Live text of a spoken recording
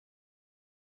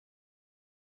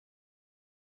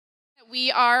We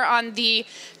are on the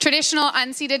traditional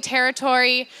unceded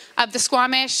territory of the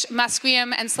Squamish,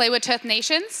 Musqueam, and Tsleil-Waututh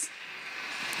nations.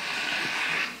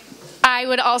 I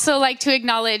would also like to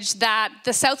acknowledge that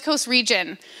the South Coast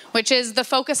region, which is the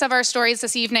focus of our stories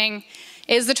this evening,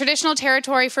 is the traditional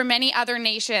territory for many other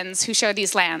nations who share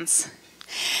these lands.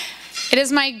 It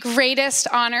is my greatest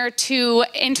honor to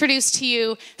introduce to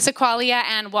you Syexwaliya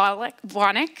and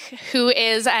Whonnock, who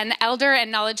is an elder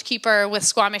and knowledge keeper with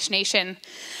Squamish Nation.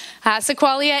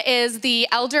 Syexwaliya is the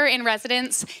elder in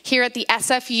residence here at the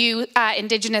SFU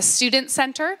Indigenous Student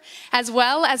Centre, as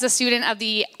well as a student of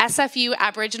the SFU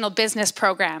Aboriginal Business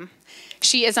Program.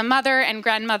 She is a mother and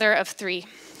grandmother of 3.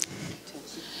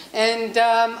 And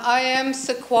I am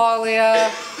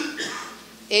Syexwaliya,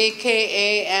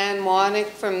 aka Anne Whonnock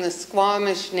from the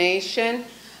Squamish Nation.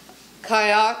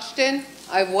 Kayachtan,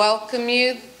 I welcome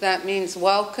you. That means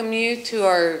welcome you to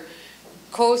our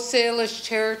Coast Salish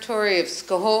territory of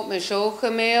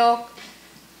Tsleil-Waututh,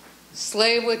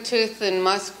 Tsleil-Waututh, and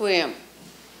Musqueam.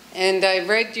 And I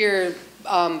read your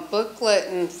booklet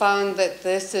and found that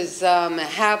this is a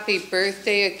happy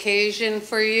birthday occasion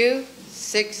for you,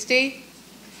 60.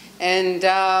 And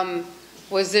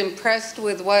was impressed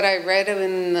with what I read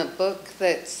in the book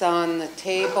that's on the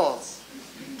tables.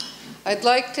 I'd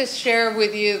like to share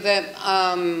with you that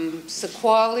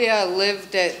Syexwaliya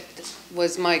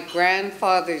was my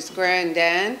grandfather's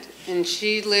grandaunt, and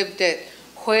she lived at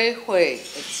Huehue at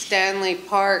Stanley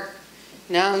Park,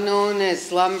 now known as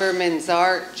Lumberman's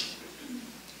Arch.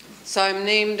 So I'm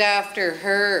named after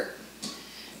her.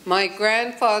 My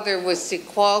grandfather was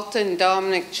Syexwalton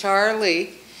Dominic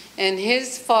Charlie, and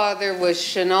his father was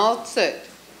Shinaltsit,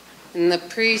 and the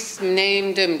priest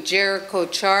named him Jericho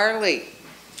Charlie.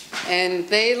 And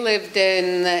they lived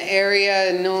in the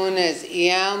area known as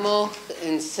Iamel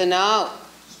and Sinau.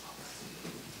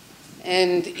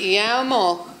 And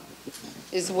Iamel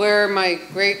is where my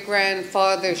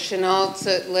great-grandfather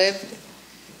Shinaltsit lived.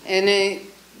 And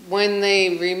when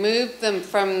they removed them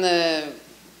from the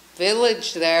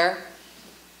village there,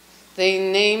 they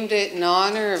named it in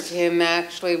honor of him,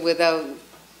 actually, without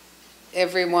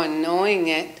everyone knowing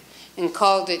it, and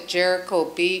called it Jericho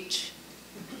Beach.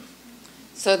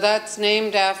 So that's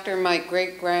named after my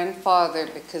great-grandfather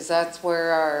because that's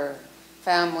where our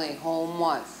family home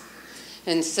was.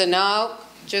 And Sinau,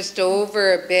 just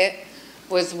over a bit,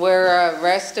 was where the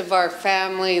rest of our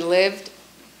family lived.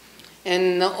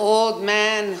 And the old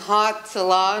man,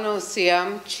 Hatsalano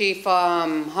Siam, Chief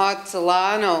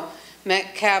Hatsalano,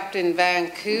 met Captain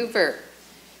Vancouver.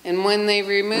 And when they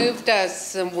removed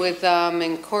us with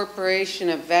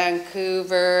incorporation of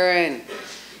Vancouver, and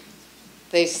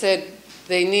they said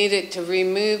they needed to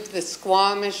remove the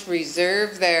Squamish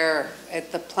Reserve there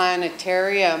at the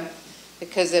planetarium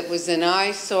because it was an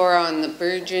eyesore on the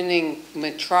burgeoning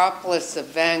metropolis of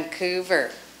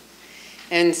Vancouver.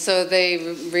 And so they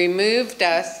removed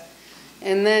us,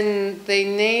 and then they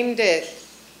named it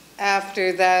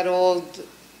after that old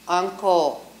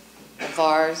uncle of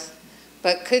ours,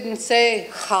 but couldn't say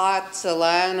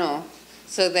Hatsalano,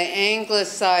 so they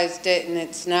anglicized it, and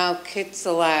it's now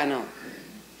Kitsilano.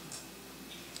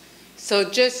 So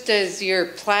just as you're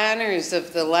planners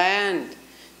of the land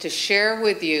to share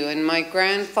with you, and my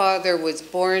grandfather was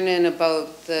born in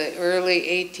about the early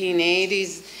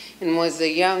 1880s and was a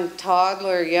young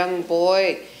toddler, young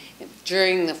boy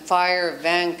during the fire of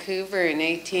Vancouver in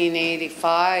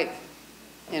 1885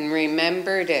 and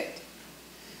remembered it.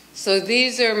 So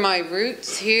these are my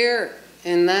roots here,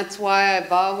 and that's why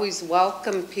I've always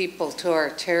welcomed people to our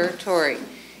territory.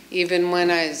 Even when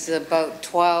I was about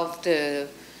 12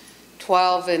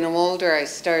 and older, I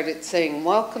started saying,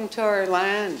 welcome to our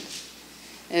land.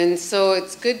 And so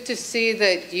it's good to see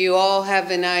that you all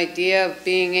have an idea of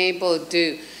being able to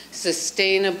do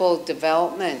sustainable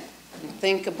development and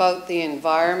think about the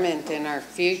environment and our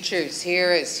futures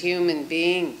here as human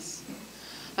beings.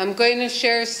 I'm going to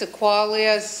share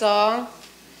Syexwaliya's song,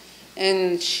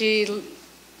 and she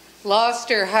lost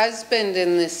her husband,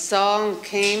 and this song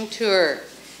came to her.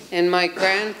 And my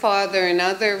grandfather and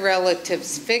other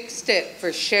relatives fixed it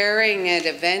for sharing at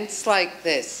events like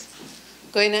this.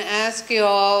 I'm going to ask you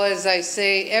all, as I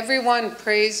say, everyone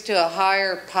prays to a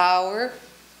higher power.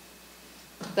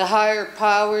 The higher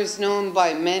power is known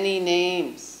by many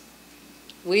names.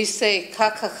 We say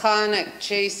Kakachanak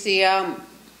Chesiam,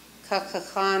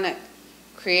 Kakachanak,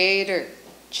 Creator,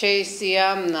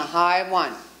 Chesiam, the High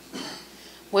One.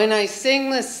 When I sing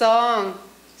the song,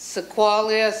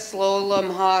 Syexwaliya Slowlam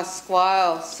Ha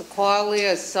Squile,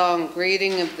 Syexwaliya's song,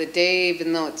 greeting of the day,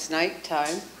 even though it's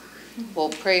nighttime. We'll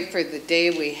pray for the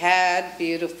day we had,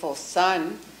 beautiful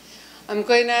sun. I'm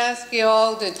going to ask you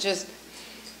all to just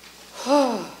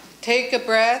Take a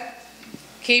breath.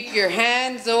 Keep your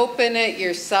hands open at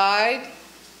your side.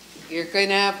 You're going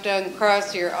to have to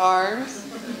uncross your arms.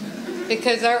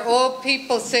 Because our old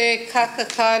people say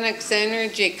Kakakanik's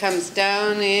energy comes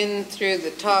down in through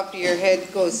the top of your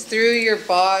head, goes through your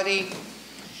body,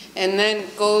 and then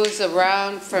goes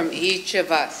around from each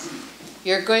of us.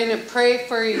 You're going to pray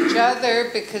for each other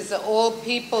because the old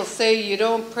people say you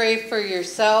don't pray for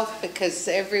yourself because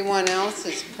everyone else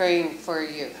is praying for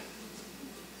you.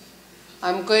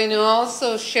 I'm going to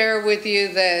also share with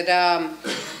you that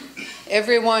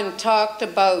everyone talked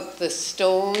about the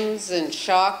stones and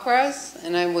chakras,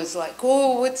 and I was like,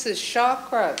 oh, what's a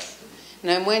chakras?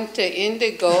 And I went to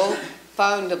Indigo,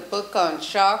 found a book on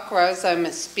chakras, I'm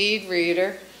a speed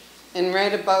reader, and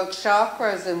read about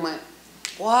chakras and went,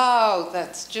 wow,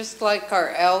 that's just like our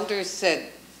elders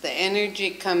said. The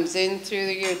energy comes in through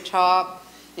your top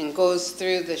and goes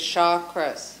through the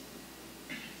chakras.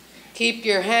 Keep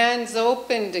your hands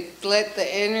open to let the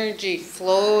energy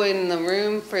flow in the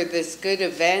room for this good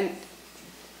event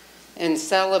and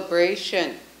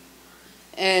celebration.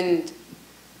 And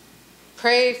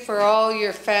pray for all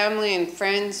your family and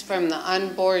friends, from the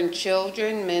unborn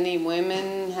children, many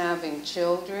women having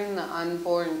children, the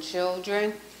unborn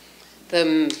children,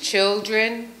 the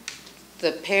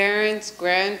parents,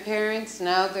 grandparents.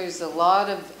 Now there's a lot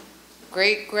of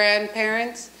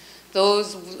great-grandparents.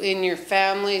 Those in your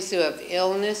families who have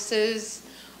illnesses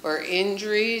or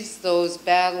injuries, those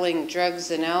battling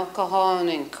drugs and alcohol and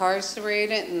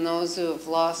incarcerated, and those who have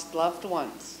lost loved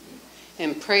ones.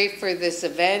 And pray for this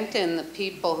event and the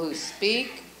people who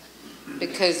speak,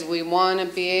 because we want to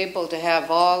be able to have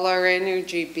all our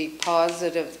energy be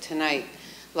positive tonight.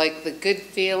 Like the good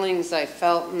feelings I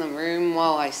felt in the room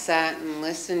while I sat and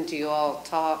listened to you all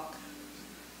talk.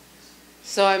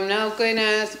 So I'm now going to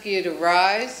ask you to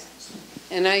rise.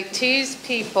 And I tease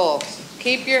people,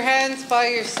 keep your hands by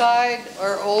your side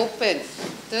or open,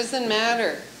 doesn't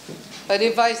matter. But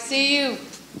if I see you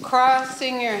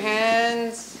crossing your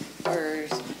hands or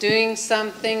doing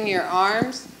something, your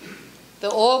arms, the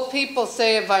old people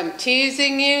say if I'm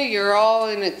teasing you, you're all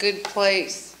in a good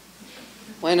place.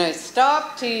 When I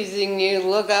stop teasing you,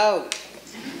 look out.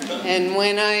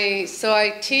 And so I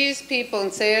tease people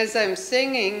and say as I'm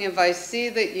singing, if I see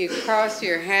that you cross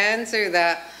your hands or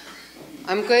that,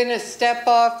 I'm going to step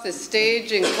off the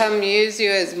stage and come use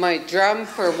you as my drum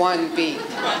for one beat.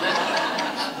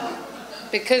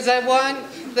 Because I want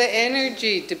the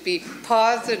energy to be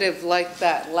positive like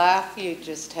that laugh you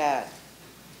just had.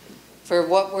 For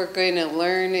what we're going to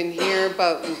learn and hear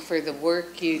about and for the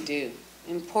work you do.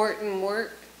 Important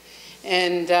work.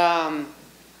 And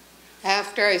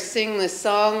after I sing the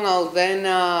song, I'll then...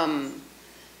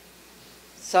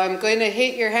 so I'm going to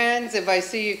hit your hands if I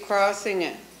see you crossing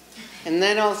it. And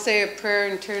then I'll say a prayer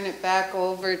and turn it back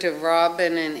over to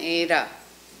Robin and Ada.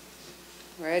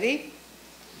 Ready?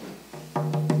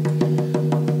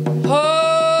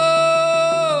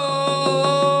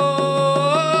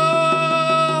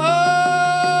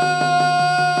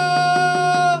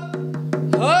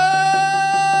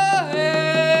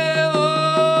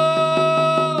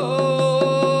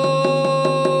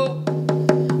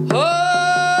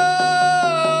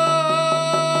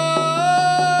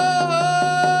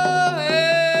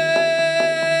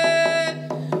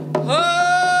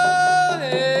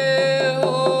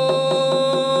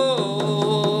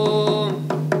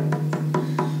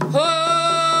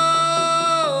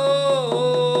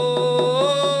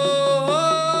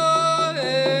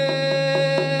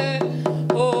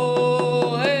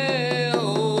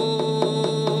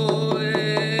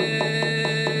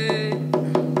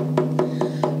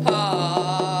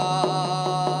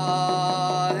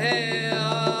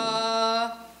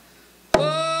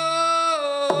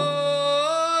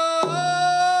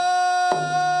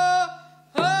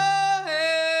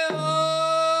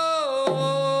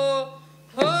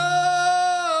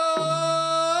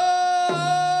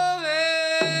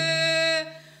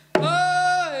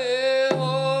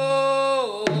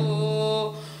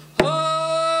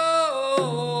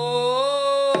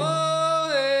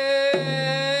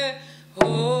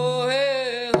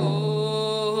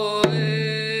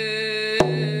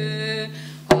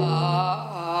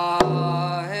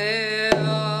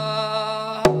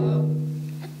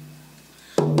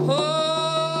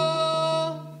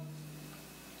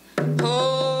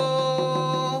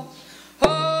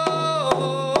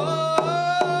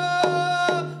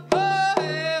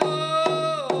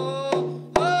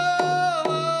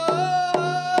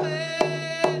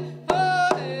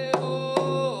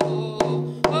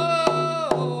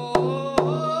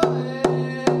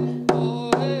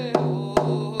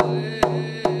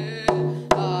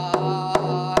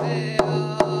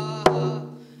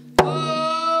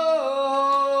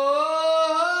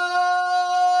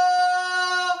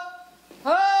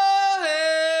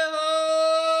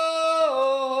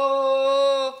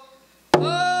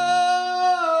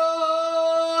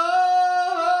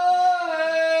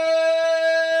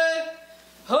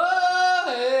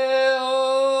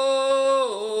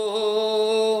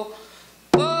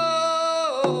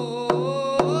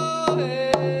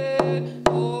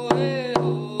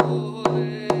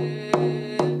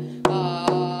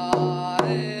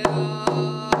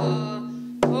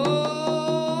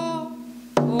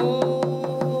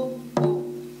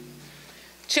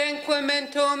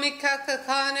 mentomi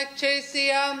kakakanak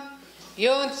chesiam.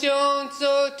 Yonsyo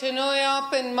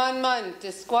tenoyop and manman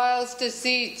to squals to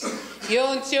seats.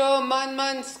 Yonsyo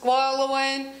manman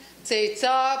squallowen,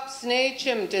 tsetop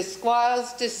snachum to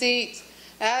squals to seats.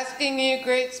 Asking you,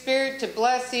 Great Spirit, to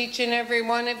bless each and every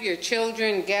one of your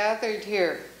children gathered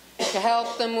here, to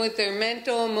help them with their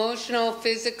mental, emotional,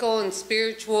 physical, and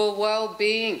spiritual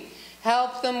well-being.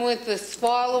 Help them with the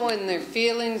swallowing their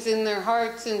feelings in their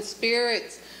hearts and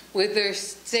spirits, with their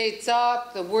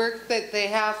tsetzop, the work that they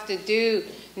have to do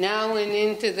now and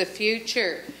into the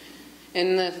future,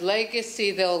 and the legacy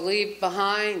they'll leave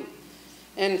behind.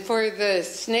 And for the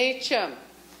snachum,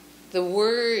 the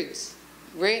words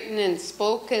written and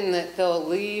spoken that they'll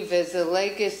leave as a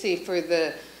legacy for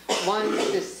the ones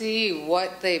to see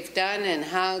what they've done and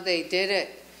how they did it.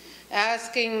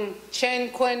 Asking Chen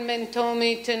Quen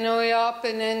Mentomi Tenoyop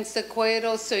and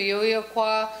Ensequedo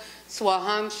Soyoyakwa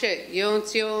Swahamshit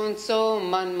Yonsyon So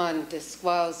Manman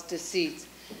Desquals Deceits.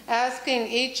 Asking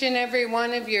each and every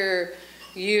one of your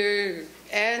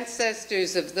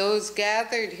ancestors of those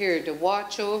gathered here to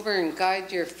watch over and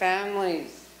guide your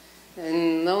families,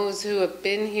 and those who have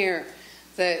been here,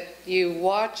 that you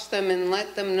watch them and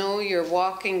let them know you're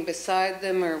walking beside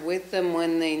them or with them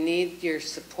when they need your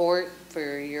support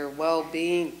for your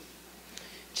well-being.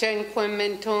 Chen Quen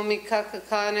Mentomi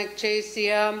Kakakanak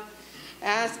Chesiam,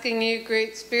 asking you,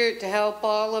 Great Spirit, to help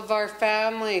all of our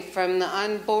family, from the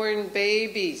unborn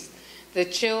babies, the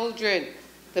children,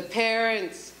 the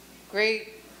parents,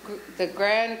 the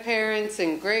grandparents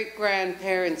and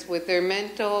great-grandparents, with their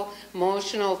mental,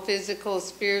 emotional, physical,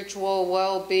 spiritual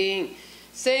well-being.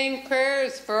 Saying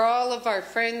prayers for all of our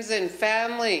friends and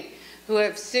family who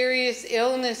have serious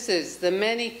illnesses, the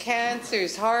many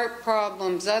cancers, heart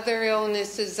problems, other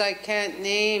illnesses I can't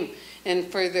name, and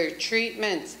for their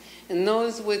treatments. And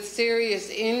those with serious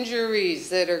injuries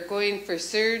that are going for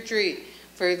surgery,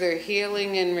 for their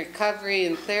healing and recovery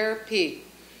and therapy.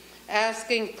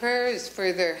 Asking prayers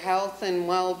for their health and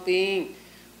well-being.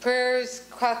 Prayers,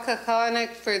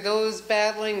 kakakanak, for those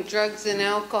battling drugs and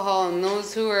alcohol, and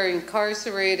those who are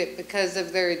incarcerated because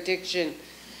of their addiction,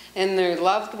 and their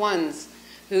loved ones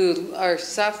who are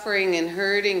suffering and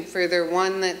hurting for their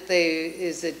one that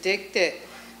is addicted.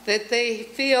 That they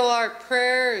feel our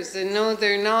prayers and know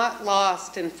they're not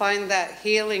lost, and find that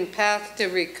healing path to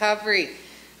recovery,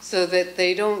 so that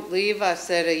they don't leave us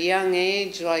at a young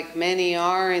age like many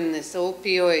are in this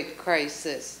opioid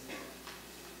crisis.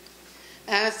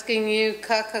 Asking you,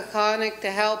 Kakakanik,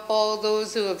 to help all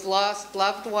those who have lost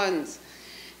loved ones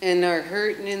and are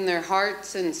hurting in their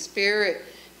hearts and spirit,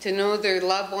 to know their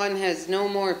loved one has no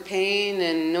more pain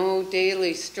and no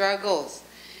daily struggles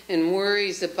and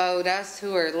worries about us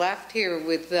who are left here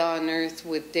on earth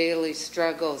with daily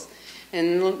struggles.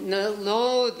 And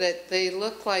know that they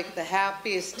look like the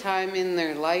happiest time in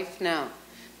their life now,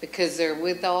 because they're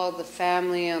with all the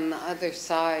family on the other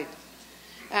side.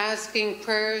 Asking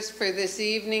prayers for this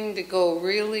evening to go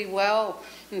really well,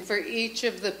 and for each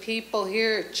of the people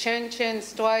here, Chen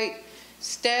Stwait,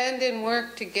 stand and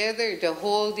work together to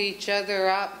hold each other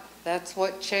up. That's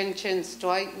what Chen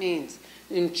Stwait means.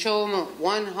 Unchoma,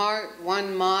 one heart,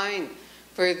 one mind,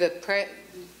 for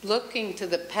looking to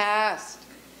the past,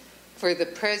 for the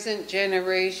present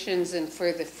generations, and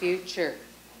for the future.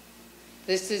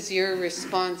 This is your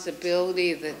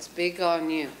responsibility that's big on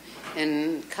you.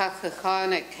 And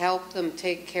Kakakanik, help them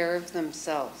take care of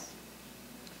themselves.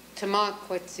 Tama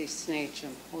kwetsi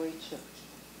snachum hoicha.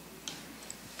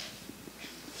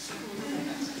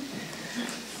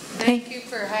 Thank you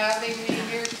for having me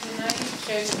here tonight,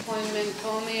 Chen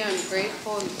Mentomi. I'm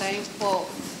grateful and thankful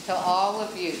to all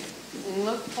of you, and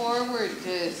look forward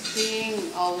to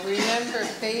seeing. I'll remember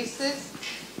faces.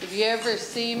 If you ever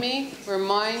see me,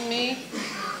 remind me,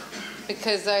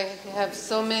 because I have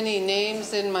so many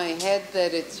names in my head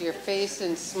that it's your face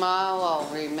and smile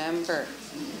I'll remember.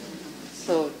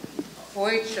 So,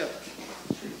 hoicha.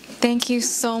 Thank you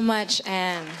so much,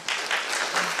 Anne.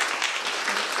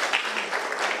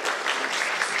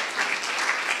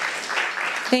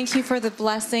 Thank you for the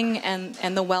blessing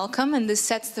and the welcome, and this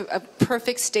sets a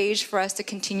perfect stage for us to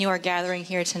continue our gathering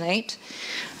here tonight.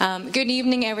 Good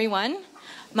evening, everyone.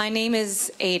 My name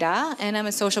is Ada, and I'm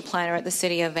a social planner at the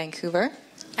City of Vancouver.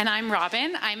 And I'm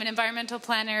Robin. I'm an environmental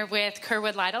planner with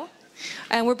Kerwood Lytle.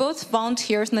 And we're both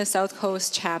volunteers in the South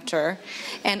Coast Chapter,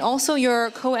 and also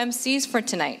your co-MCs for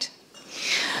tonight.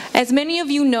 As many of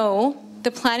you know,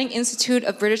 the Planning Institute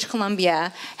of British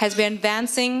Columbia has been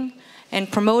advancing and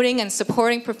promoting and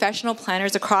supporting professional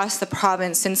planners across the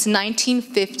province since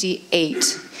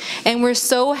 1958. And we're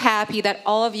so happy that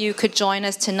all of you could join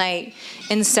us tonight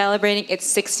in celebrating its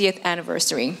 60th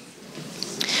anniversary.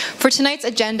 For tonight's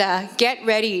agenda, get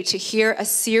ready to hear a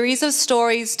series of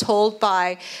stories told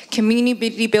by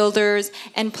community builders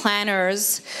and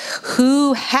planners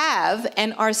who have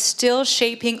and are still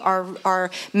shaping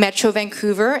our Metro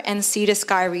Vancouver and Sea to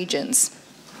Sky regions.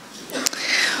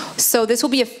 So this will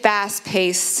be a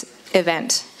fast-paced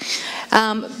event.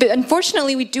 But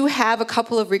unfortunately, we do have a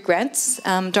couple of regrets.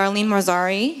 Darlene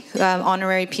Marzari,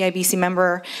 Honorary PIBC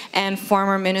member and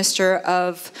former Minister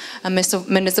of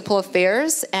Municipal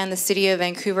Affairs and the City of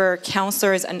Vancouver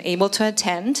Councillor, is unable to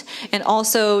attend. And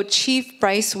also Chief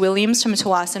Bryce Williams from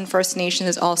Tawasin First Nation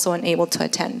is also unable to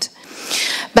attend.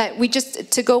 But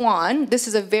to go on, this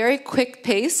is a very quick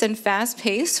pace and fast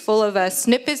pace, full of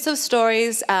snippets of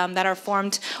stories that are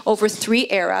formed over 3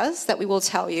 eras that we will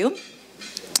tell you.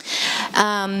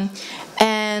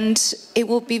 And it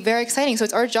will be very exciting. So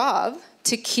it's our job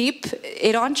to keep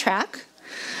it on track.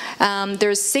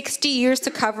 There's 60 years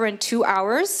to cover in 2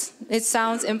 hours. It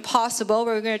sounds impossible,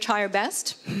 but we're going to try our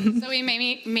best. So we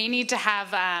may need to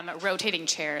have rotating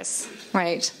chairs.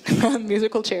 Right,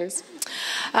 musical chairs.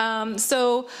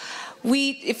 So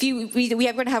we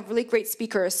are going to have really great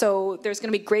speakers, so there's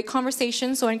going to be great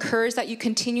conversations, so I encourage that you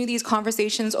continue these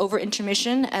conversations over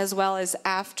intermission as well as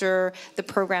after the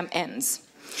program ends.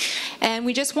 And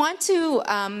we just want to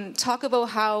talk about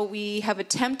how we have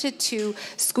attempted to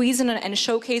squeeze in and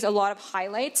showcase a lot of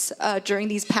highlights during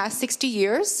these past 60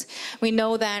 years. We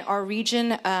know that our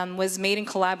region was made in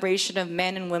collaboration of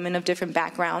men and women of different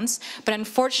backgrounds, but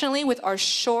unfortunately with our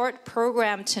short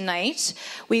program tonight,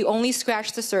 we only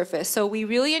scratched the surface. So we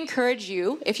really encourage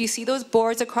you, if you see those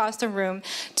boards across the room,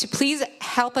 to please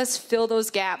help us fill those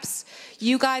gaps.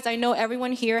 You guys, I know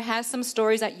everyone here has some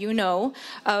stories that you know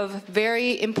of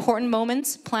very important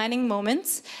moments, planning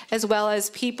moments, as well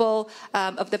as people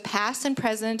of the past and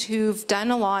present who've done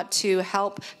a lot to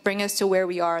help bring us to where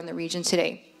we are in the region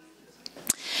today.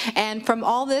 And from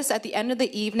all this, at the end of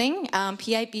the evening,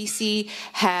 PIBC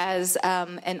has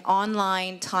an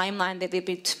online timeline that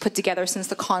they've put together since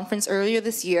the conference earlier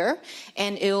this year,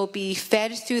 and it'll be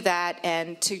fed through that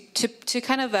and to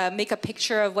kind of make a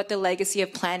picture of what the legacy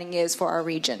of planning is for our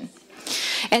region.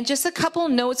 And just a couple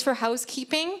notes for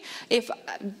housekeeping. If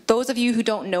those of you who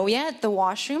don't know yet, the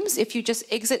washrooms, if you just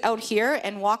exit out here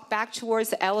and walk back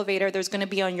towards the elevator, there's going to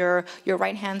be on your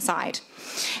right-hand side.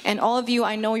 And all of you,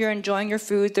 I know you're enjoying your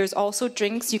food. There's also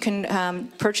drinks. You can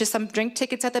purchase some drink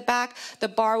tickets at the back. The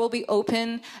bar will be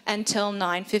open until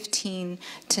 9:15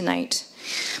 tonight.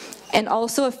 And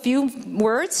also a few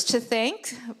words to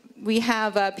thank. We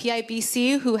have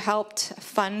PIBC who helped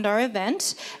fund our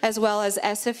event, as well as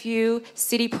SFU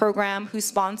City Program who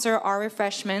sponsor our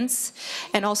refreshments,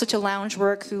 and also to Lounge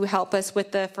Work who help us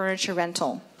with the furniture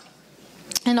rental.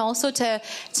 And also to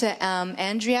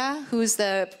Andrea, who's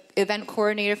the event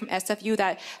coordinator from SFU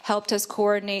that helped us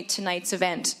coordinate tonight's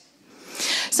event.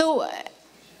 So,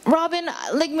 Robin,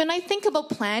 like when I think about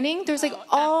planning, there's like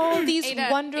all these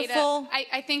wonderful...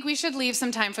 I think we should leave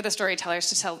some time for the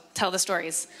storytellers to tell the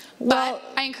stories. Well, but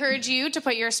I encourage you to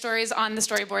put your stories on the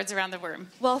storyboards around the room.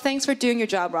 Well, thanks for doing your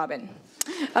job, Robin.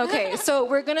 Okay, so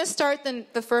we're going to start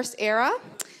the first era.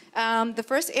 The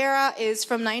first era is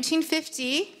from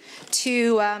 1950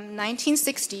 to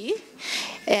 1960.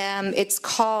 It's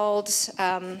called...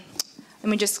 let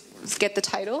me just get the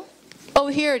title. Oh,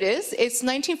 here it is. It's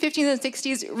 1950s and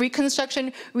 60s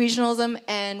Reconstruction, Regionalism,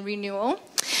 and Renewal.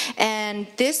 And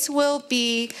this will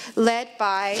be led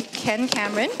by Ken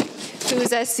Cameron,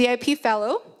 who's a CIP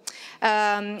fellow,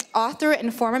 author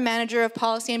and former manager of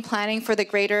policy and planning for the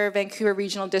Greater Vancouver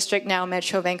Regional District, now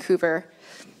Metro Vancouver.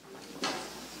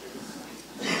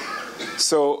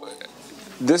 So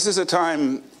this is a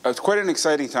time, quite an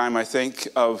exciting time, I think,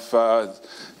 of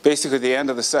basically the end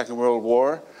of the Second World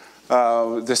War.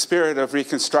 The spirit of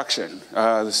reconstruction,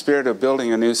 the spirit of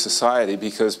building a new society,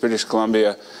 because British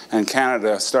Columbia and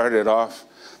Canada started off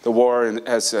the war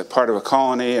as a part of a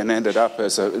colony and ended up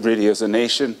as really as a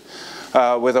nation,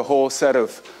 with a whole set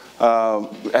of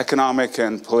economic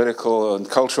and political and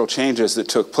cultural changes that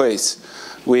took place.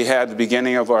 We had the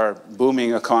beginning of our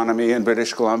booming economy in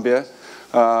British Columbia.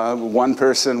 One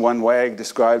person, one wag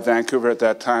described Vancouver at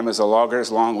that time as a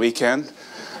logger's long weekend.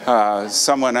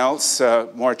 Someone else,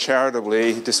 more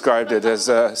charitably, described it as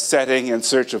a setting in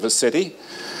search of a city.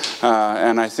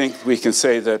 And I think we can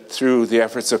say that through the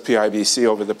efforts of PIBC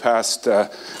over the past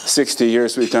 60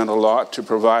 years, we've done a lot to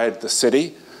provide the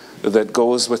city that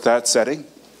goes with that setting.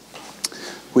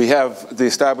 We have the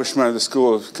establishment of the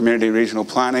School of Community Regional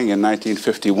Planning in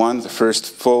 1951, the first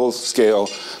full-scale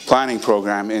planning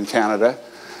program in Canada,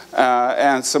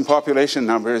 and some population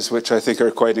numbers which I think are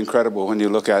quite incredible when you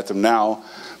look at them now.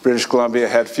 British Columbia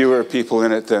had fewer people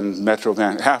in it than Metro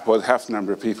Vancouver, half the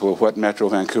number of people of what Metro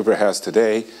Vancouver has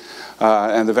today.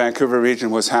 And the Vancouver region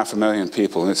was 500,000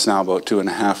 people, and it's now about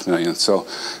 2.5 million. So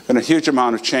been a huge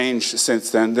amount of change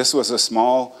since then. This was a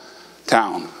small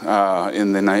town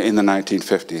in the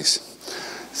 1950s.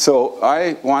 So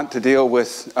I want to deal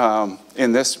with,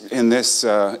 in this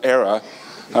era,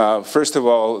 first of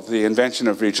all, the invention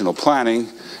of regional planning,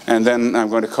 and then I'm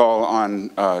going to call on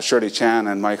Shirley Chan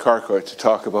and Mike Harcourt to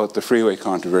talk about the freeway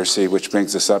controversy, which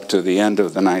brings us up to the end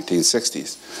of the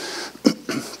 1960s.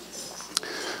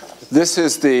 This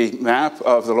is the map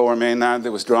of the Lower Mainland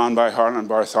that was drawn by Harlan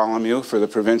Bartholomew for the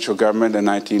provincial government in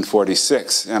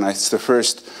 1946. And it's the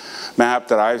first map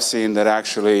that I've seen that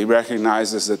actually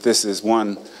recognizes that this is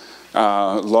one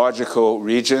logical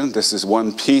region. This is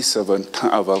one piece of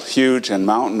a huge and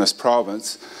mountainous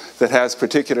province that has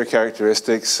particular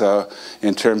characteristics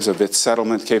in terms of its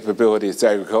settlement capability, its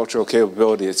agricultural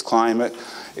capability, its climate,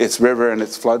 its river, and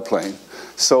its floodplain.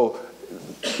 So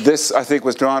this, I think,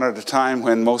 was drawn at a time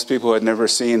when most people had never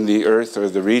seen the Earth or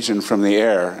the region from the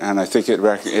air, and I think it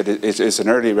is an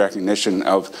early recognition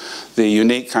of the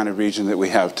unique kind of region that we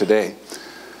have today.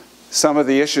 Some of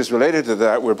the issues related to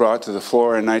that were brought to the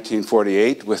floor in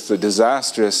 1948 with the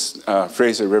disastrous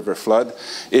Fraser River flood.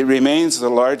 It remains the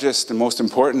largest and most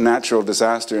important natural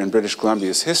disaster in British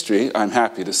Columbia's history, I'm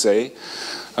happy to say,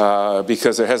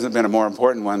 because there hasn't been a more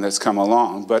important one that's come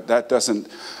along, but that doesn't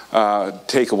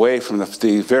take away from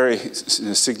the very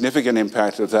significant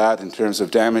impact of that in terms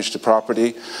of damage to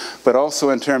property, but also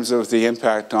in terms of the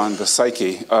impact on the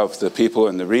psyche of the people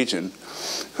in the region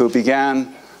who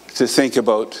began to think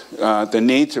about the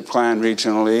need to plan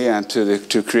regionally and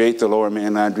to create the Lower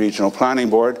Mainland Regional Planning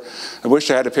Board. I wish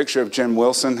I had a picture of Jim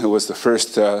Wilson, who was the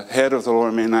first head of the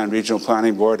Lower Mainland Regional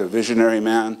Planning Board, a visionary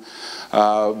man.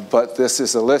 But this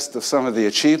is a list of some of the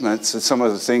achievements and some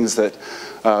of the things that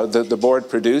the board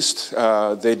produced.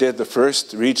 They did the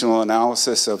first regional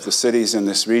analysis of the cities in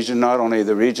this region, not only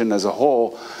the region as a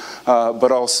whole,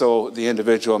 but also the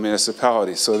individual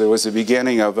municipalities. So there was a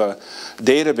beginning of a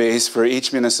database for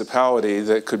each municipality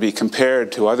that could be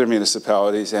compared to other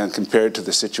municipalities and compared to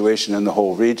the situation in the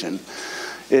whole region.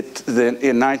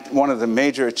 One of the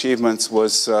major achievements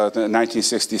was the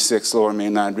 1966 Lower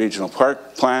Mainland Regional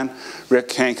Park Plan.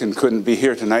 Rick Hankin couldn't be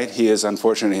here tonight. He is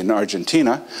unfortunately in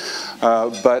Argentina.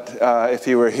 But if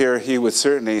he were here, he would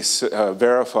certainly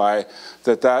verify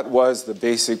that that was the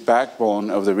basic backbone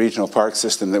of the regional park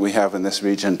system that we have in this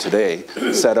region today,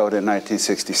 set out in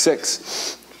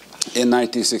 1966. In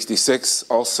 1966,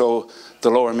 also the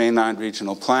Lower Mainland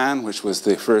Regional Plan, which was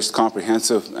the first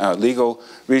comprehensive legal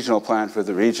regional plan for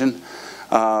the region.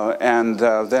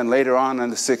 Then later on in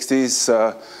the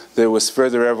 60s, there was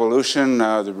further evolution.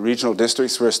 The regional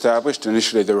districts were established.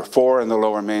 Initially, there were 4 in the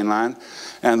Lower Mainland,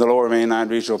 and the Lower Mainland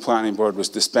Regional Planning Board was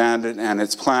disbanded, and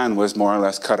its plan was more or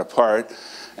less cut apart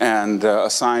and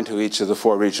assigned to each of the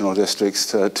 4 regional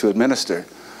districts to administer.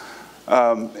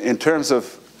 In terms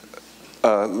of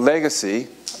legacy,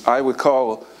 I would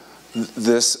call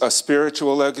this a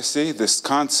spiritual legacy, this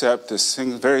concept, this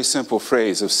very simple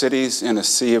phrase of cities in a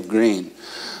sea of green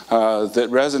that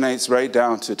resonates right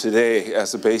down to today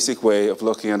as a basic way of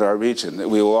looking at our region, that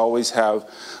we will always have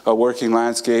a working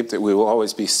landscape, that we will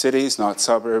always be cities, not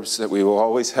suburbs, that we will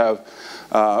always have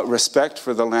respect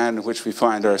for the land in which we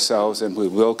find ourselves, and we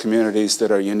will communities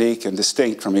that are unique and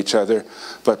distinct from each other,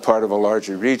 but part of a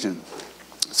larger region.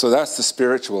 So that's the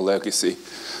spiritual legacy.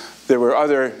 There were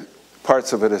other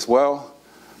parts of it as well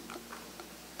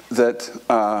that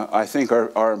I think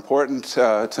are important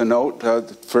to note. The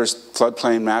first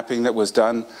floodplain mapping that was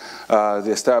done, the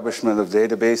establishment of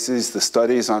databases, the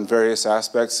studies on various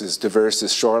aspects as diverse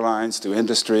as shorelines to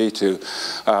industry to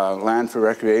land for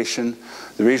recreation,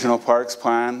 the regional parks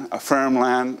plan, a firm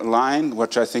land line,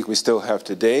 which I think we still have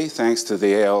today thanks to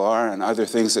the ALR and other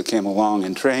things that came along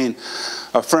in train,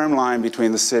 a firm line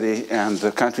between the city and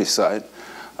the countryside.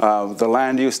 The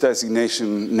land use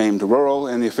designation named rural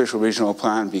in the official regional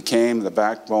plan became the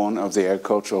backbone of the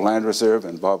agricultural land reserve,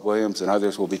 and Bob Williams and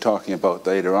others will be talking about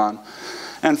later on.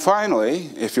 And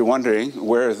finally, if you're wondering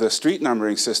where the street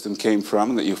numbering system came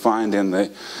from that you find in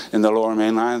the Lower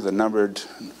Mainland, the numbered,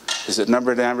 is it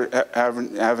numbered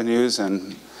avenues,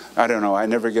 and I don't know, I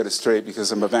never get it straight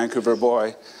because I'm a Vancouver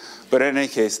boy. But in any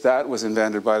case, that was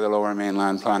invented by the Lower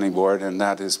Mainland Planning Board, and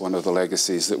that is one of the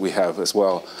legacies that we have as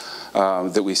well,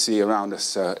 that we see around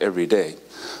us every day.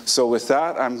 So with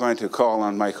that, I'm going to call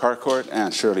on Mike Harcourt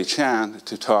and Shirley Chan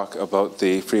to talk about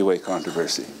the freeway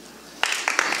controversy.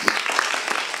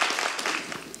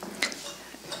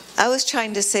 I was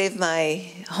trying to save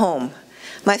my home,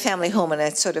 my family home, and I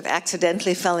sort of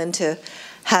accidentally fell into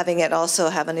having it also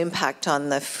have an impact on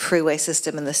the freeway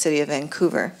system in the city of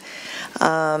Vancouver.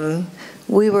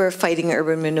 We were fighting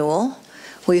urban renewal.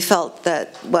 We felt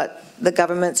that what the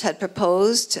governments had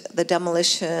proposed, the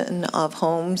demolition of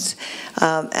homes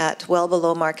at well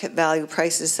below market value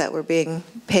prices that were being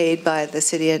paid by the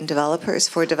city and developers,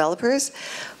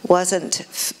 wasn't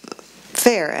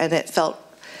fair, and it felt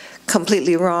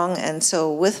completely wrong. And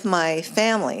so with my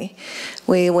family,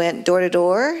 we went door to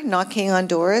door, knocking on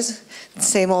doors,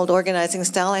 same old organizing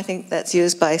style, I think that's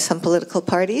used by some political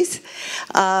parties,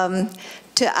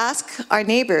 to ask our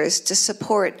neighbors to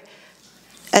support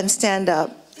and stand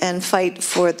up and fight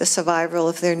for the survival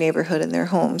of their neighborhood and their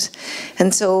homes.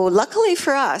 And so luckily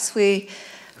for us, we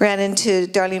ran into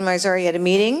Darlene Marzari at a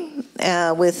meeting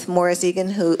with Maurice Egan,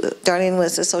 who, Darlene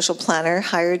was a social planner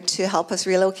hired to help us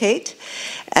relocate.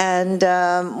 And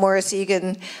Maurice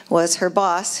Egan was her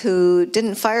boss, who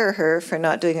didn't fire her for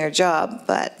not doing her job,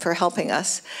 but for helping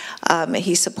us.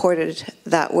 He supported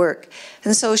that work.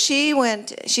 And so she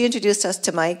introduced us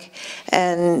to Mike,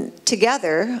 and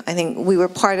together, I think we were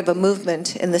part of a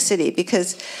movement in the city,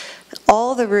 because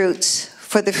all the routes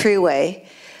for the freeway,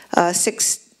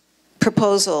 6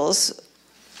 proposals,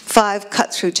 5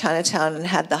 cut through Chinatown and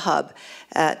had the hub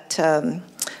at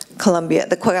Columbia.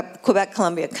 The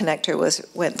Quebec-Columbia connector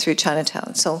went through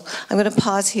Chinatown. So I'm going to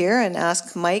pause here and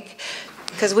ask Mike,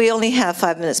 because we only have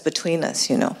 5 minutes between us,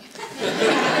 you know.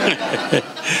 It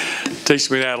takes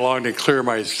me that long to clear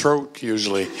my throat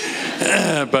usually.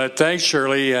 But thanks,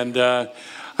 Shirley. And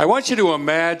I want you to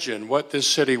imagine what this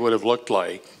city would have looked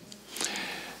like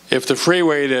if the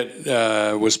freeway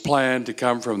that was planned to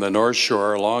come from the North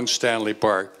Shore along Stanley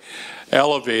Park,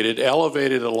 elevated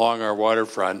along our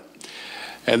waterfront,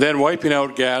 and then wiping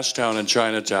out Gastown and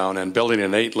Chinatown and building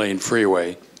an 8-lane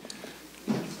freeway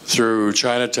through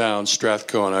Chinatown,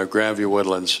 Strathcona, Grandview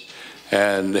Woodlands,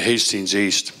 and Hastings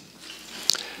East.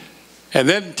 And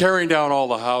then tearing down all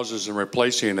the houses and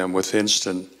replacing them with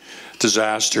instant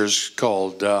disasters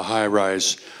called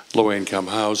high-rise, low-income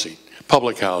housing,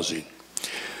 public housing.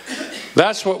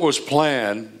 That's what was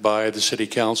planned by the City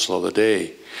Council of the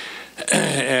day.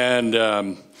 And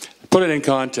put it in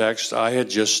context, I had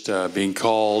just been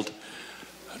called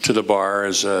to the bar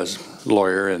as a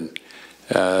lawyer, and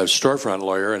storefront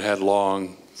lawyer, and had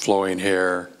long flowing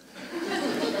hair,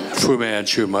 Fu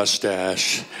Manchu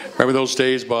mustache. Remember those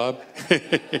days, Bob?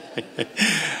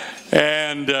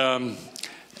 And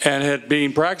had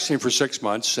been practicing for 6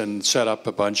 months and set up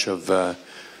a bunch of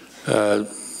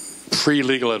free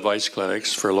legal advice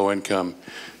clinics for low-income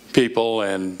people,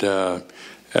 and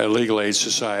Legal Aid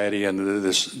Society, and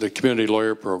the community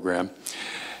lawyer program.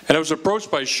 And I was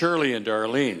approached by Shirley and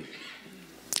Darlene.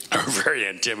 They were very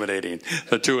intimidating,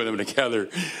 the two of them together.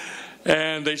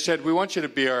 And they said, we want you to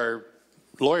be our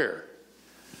lawyer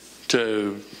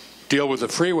to deal with the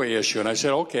freeway issue. And I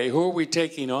said, okay, who are we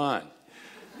taking on?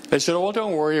 They said, oh, well,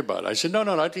 don't worry about it. I said, no,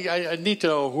 I need to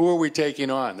know, who are we taking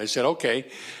on? They said, okay,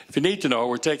 if you need to know,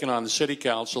 we're taking on the City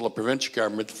Council, the provincial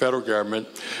government, the federal government,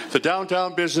 the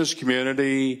downtown business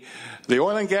community, the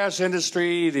oil and gas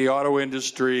industry, the auto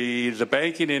industry, the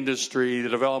banking industry, the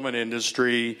development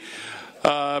industry.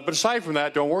 But aside from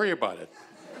that, don't worry about it.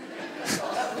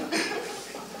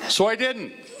 So I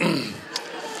didn't.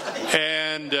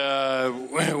 And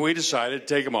we decided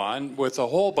to take them on with a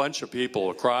whole bunch of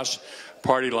people across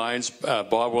party lines.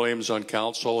 Bob Williams on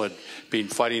council had been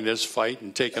fighting this fight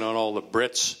and taking on all the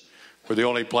Brits. Were the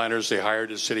only planners they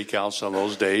hired as city council in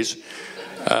those days.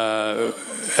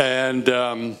 And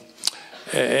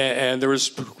there was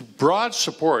broad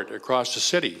support across the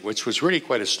city, which was really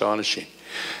quite astonishing.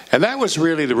 And that was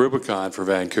really the Rubicon for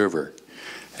Vancouver.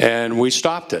 And we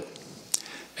stopped it.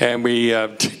 And we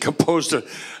composed a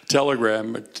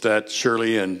telegram that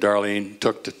Shirley and Darlene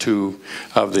took to 2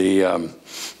 of the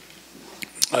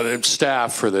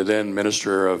staff for the then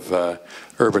Minister of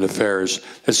Urban Affairs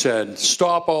that said,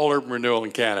 stop all urban renewal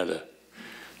in Canada.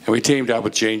 And we teamed up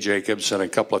with Jane Jacobs and a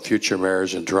couple of future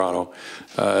mayors in Toronto,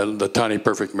 the tiny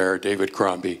perfect mayor, David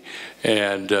Crombie,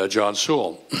 and John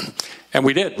Sewell. And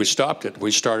we did. We stopped it.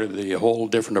 We started the whole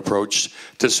different approach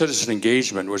to citizen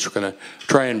engagement, which we're going to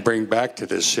try and bring back to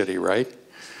this city, right?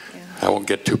 Yeah. I won't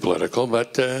get too political,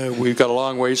 but we've got a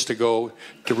long ways to go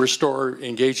to restore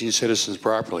engaging citizens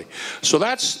properly. So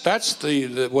that's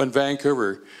when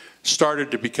Vancouver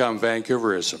started to become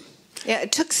Vancouverism. Yeah,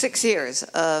 it took 6 years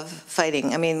of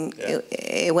fighting. I mean, yeah.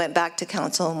 It went back to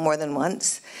council more than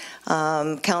once.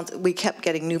 We kept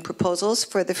getting new proposals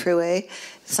for the freeway.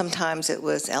 Sometimes it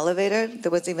was elevated.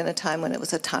 There was even a time when it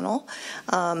was a tunnel.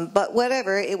 But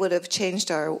whatever, it would have changed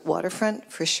our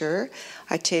waterfront for sure.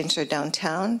 I changed our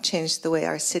downtown, changed the way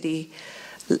our city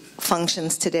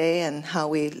functions today and how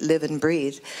we live and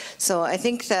breathe. So I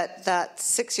think that that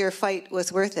 6-year fight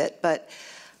was worth it, but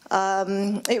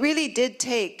it really did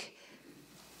take,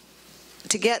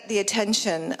 to get the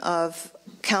attention of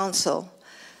council,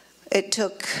 it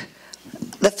took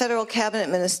the federal cabinet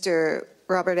minister,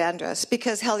 Robert Andras,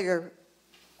 because Hellyer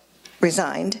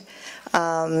resigned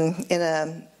in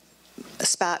a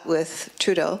spat with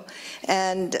Trudeau,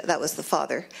 and that was the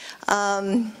father.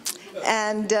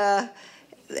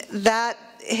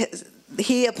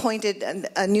 He appointed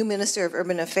a new Minister of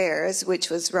Urban Affairs, which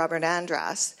was Robert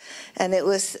Andras, and it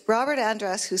was Robert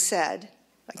Andras who said,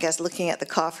 I guess looking at the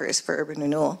coffers for urban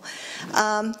renewal,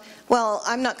 well,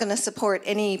 I'm not going to support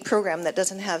any program that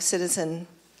doesn't have citizen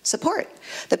support.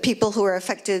 The people who are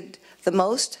affected the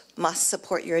most must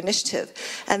support your initiative.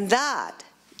 And that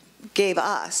gave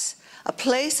us a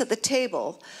place at the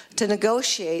table to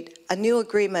negotiate a new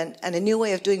agreement and a new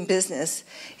way of doing business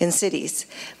in cities.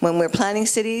 When we're planning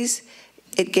cities,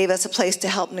 it gave us a place to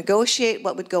help negotiate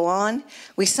what would go on.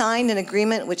 We signed an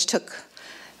agreement which took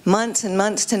months and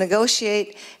months to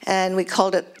negotiate, and we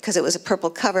called it, because it was a purple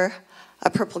cover, a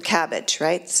purple cabbage,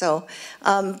 right? So,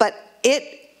 but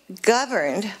it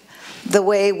governed the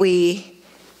way we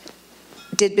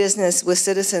did business with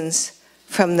citizens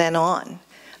from then on.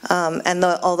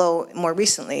 Although more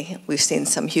recently, we've seen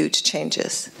some huge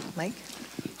changes. Mike?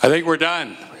 I think we're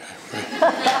done.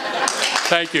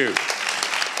 Thank you. You want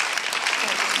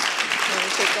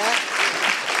to take that?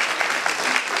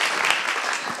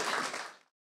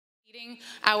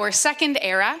 Our second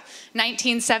era,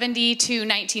 1970 to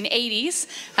 1980s,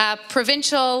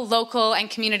 provincial, local, and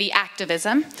community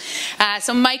activism.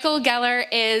 So Michael Geller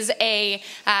is a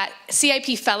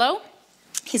CIP fellow.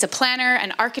 He's a planner,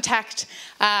 an architect,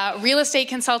 real estate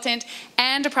consultant,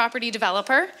 and a property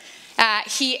developer.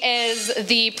 He is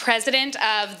the president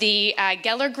of the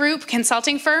Geller Group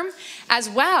consulting firm, as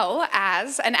well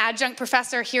as an adjunct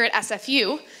professor here at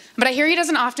SFU. But I hear he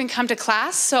doesn't often come to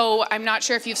class, so I'm not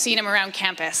sure if you've seen him around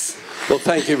campus. Well,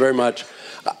 thank you very much.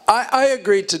 I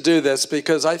agreed to do this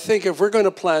because I think if we're going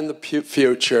to plan the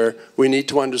future, we need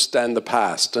to understand the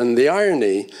past. And the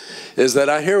irony is that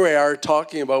here we are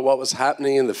talking about what was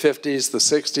happening in the 50s, the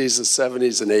 60s, the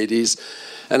 70s, and 80s.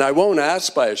 And I won't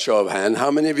ask by a show of hand how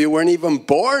many of you weren't even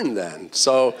born then.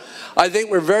 So I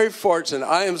think we're very fortunate.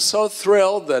 I am so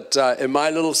thrilled that in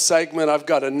my little segment, I've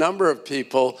got a number of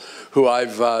people who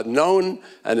I've known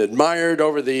and admired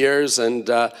over the years. And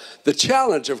the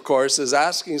challenge, of course, is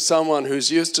asking someone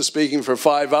who's used to speaking for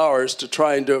 5 hours to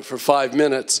try and do it for 5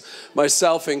 minutes,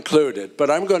 myself included. But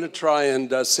I'm going to try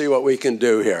and see what we can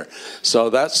do here. So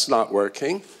that's not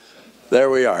working. There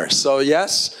we are. So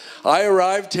yes, I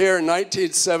arrived here in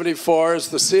 1974 as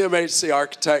the CMHC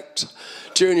architect,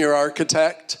 junior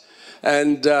architect,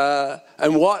 and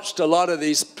watched a lot of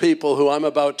these people who I'm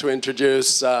about to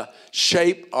introduce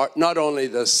shape not only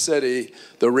the city,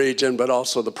 the region, but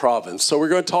also the province. So we're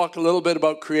going to talk a little bit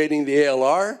about creating the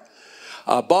ALR.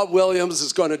 Bob Williams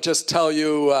is going to just tell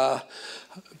you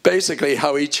basically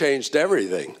how he changed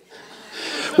everything.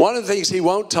 One of the things he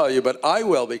won't tell you, but I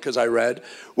will because I read,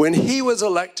 when he was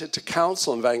elected to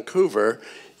council in Vancouver,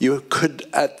 you could,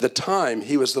 at the time,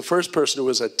 he was the first person who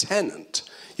was a tenant.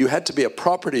 You had to be a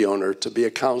property owner to be a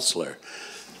councillor.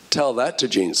 Tell that to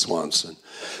Gene Swanson.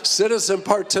 Citizen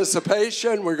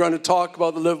participation, we're going to talk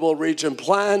about the Livable Region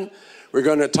Plan. We're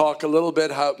going to talk a little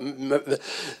bit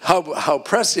how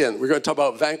prescient. We're going to talk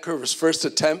about Vancouver's first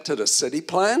attempt at a city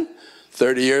plan,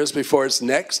 30 years before its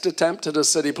next attempt at a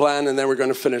city plan, and then we're going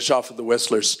to finish off with the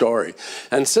Whistler story.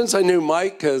 And since I knew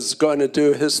Mike is going to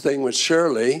do his thing with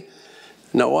Shirley,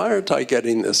 now why aren't I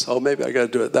getting this? Oh, maybe I got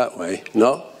to do it that way.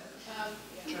 No?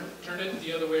 Turn it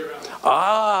the other way around.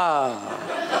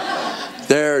 Ah!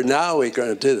 There, now we're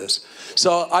going to do this.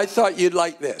 So I thought you'd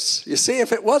like this. You see,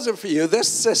 if it wasn't for you, this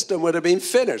system would have been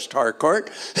finished, Harcourt.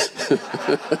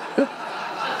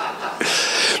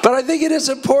 But I think it is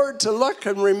important to look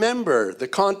and remember the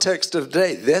context of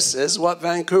today. This is what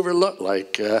Vancouver looked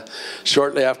like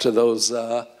shortly after those.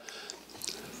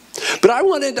 But I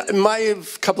wanted, in my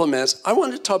couple of minutes, I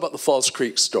wanted to talk about the False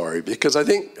Creek story because I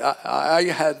think I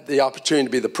had the opportunity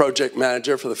to be the project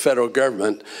manager for the federal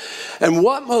government. And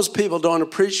what most people don't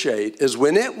appreciate is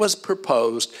when it was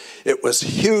proposed, it was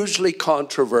hugely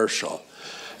controversial.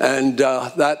 And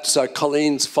that's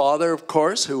Colleen's father, of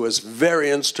course, who was very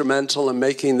instrumental in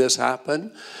making this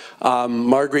happen.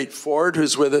 Marguerite Ford,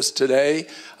 who's with us today,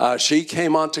 she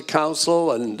came onto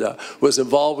council and was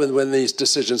involved with when these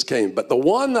decisions came. But the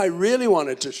one I really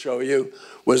wanted to show you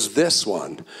was this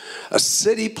one. A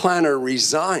city planner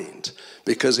resigned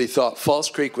because he thought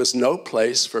False Creek was no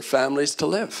place for families to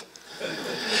live.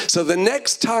 So the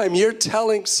next time you're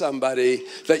telling somebody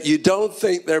that you don't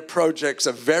think their project's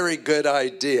a very good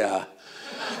idea,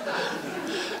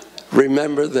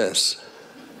 remember this.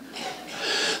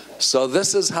 So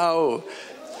this is how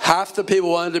half the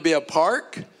people wanted to be a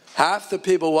park, half the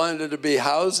people wanted it to be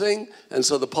housing, and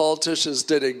so the politicians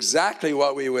did exactly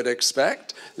what we would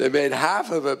expect. They made half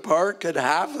of it park and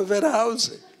half of it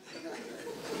housing.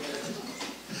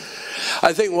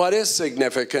 I think what is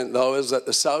significant, though, is that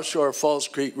the South Shore of Falls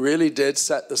Creek really did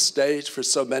set the stage for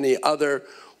so many other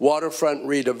waterfront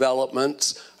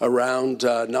redevelopments around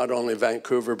not only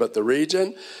Vancouver but the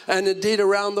region, and indeed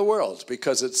around the world,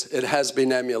 because it has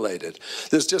been emulated.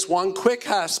 There's just one quick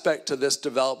aspect to this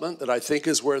development that I think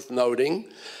is worth noting,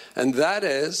 and that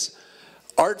is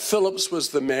Art Phillips was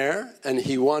the mayor, and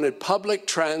he wanted public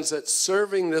transit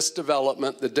serving this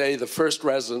development the day the first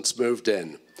residents moved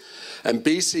in. And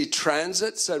BC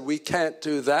Transit said, we can't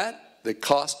do that, the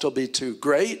cost will be too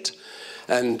great.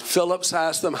 And Phillips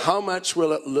asked them, how much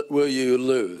will you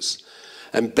lose?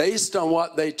 And based on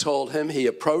what they told him, he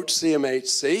approached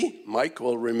CMHC, Mike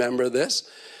will remember this,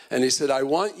 and he said, I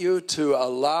want you to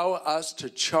allow us to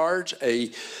charge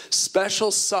a special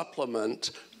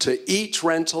supplement to each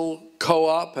rental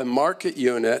co-op and market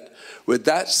unit, with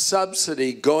that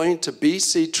subsidy going to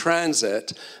BC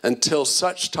Transit until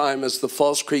such time as the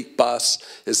Falls Creek bus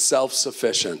is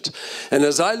self-sufficient. And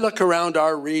as I look around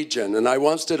our region, and I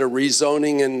once did a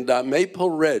rezoning in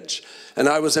Maple Ridge, and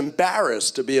I was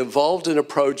embarrassed to be involved in a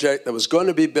project that was going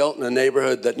to be built in a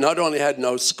neighborhood that not only had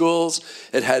no schools,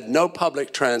 it had no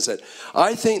public transit.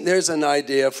 I think there's an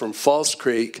idea from Falls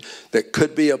Creek that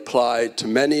could be applied to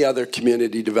many other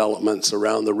community developments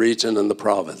around the region and the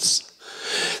province.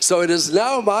 So it is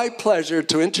now my pleasure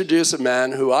to introduce a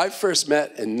man who I first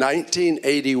met in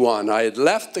 1981. I had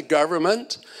left the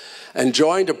government and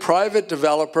joined a private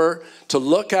developer to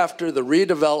look after the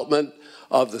redevelopment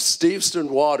of the Steveston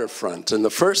waterfront. And the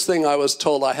first thing I was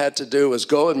told I had to do was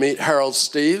go and meet Harold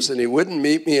Steves, and he wouldn't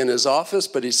meet me in his office,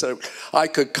 but he said I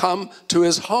could come to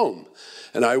his home.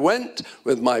 And I went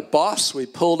with my boss. We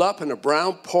pulled up in a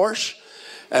brown Porsche,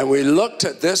 and we looked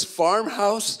at this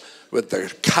farmhouse with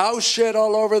the cow shit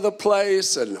all over the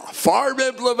place and farm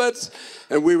implements.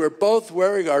 And we were both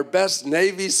wearing our best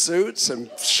navy suits and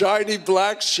shiny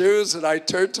black shoes. And I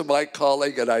turned to my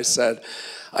colleague and I said,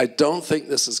 I don't think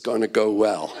this is going to go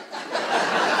well.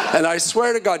 And I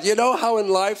swear to God, you know how in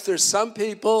life there's some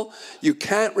people you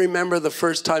can't remember the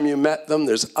first time you met them.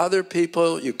 There's other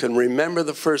people you can remember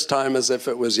the first time as if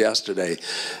it was yesterday.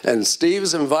 And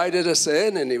Steve's invited us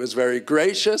in, and he was very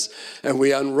gracious, and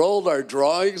we unrolled our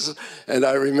drawings, and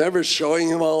I remember showing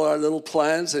him all our little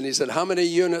plans, and he said, how many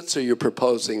units are you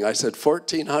proposing? I said,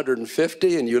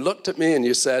 1,450, and you looked at me and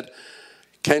you said,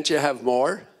 can't you have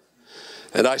more?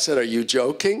 And I said, are you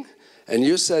joking? And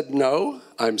you said, no,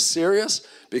 I'm serious,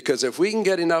 because if we can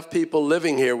get enough people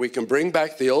living here, we can bring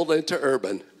back the old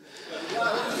interurban.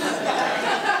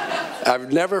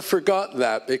 I've never forgotten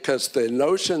that, because the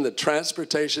notion that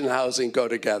transportation and housing go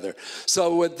together.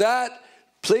 So with that,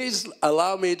 please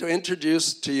allow me to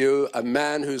introduce to you a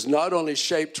man who's not only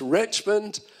shaped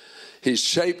Richmond, he's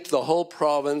shaped the whole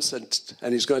province,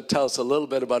 and he's going to tell us a little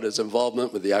bit about his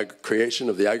involvement with the creation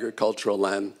of the Agricultural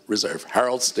Land Reserve.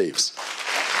 Harold Steves.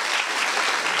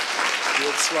 You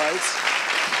have slides?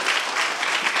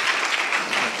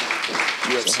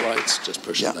 You have slides? Just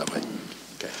push it that way.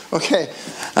 Okay.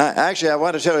 Actually, I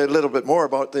want to tell you a little bit more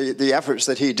about the efforts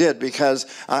that he did, because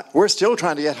we're still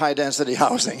trying to get high-density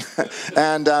housing.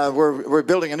 And we're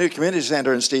building a new community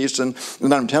center in Steveston,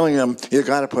 and I'm telling them, you've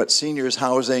got to put seniors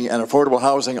housing and affordable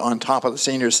housing on top of the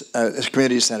seniors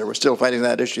community center. We're still fighting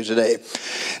that issue today.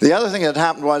 The other thing that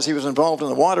happened was he was involved in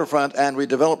the waterfront, and we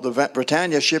developed the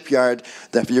Britannia shipyard.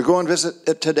 That if you go and visit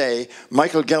it today,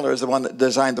 Michael Geller is the one that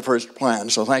designed the first plan.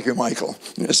 So thank you, Michael.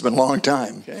 It's been a long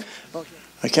time. Okay.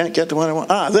 I can't get to what I want.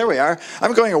 Ah, there we are.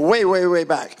 I'm going way, way, way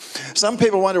back. Some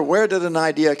people wonder, where did an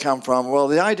idea come from? Well,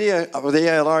 the idea of the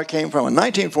ALR came from in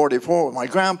 1944 with my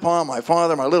grandpa, my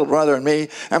father, my little brother, and me,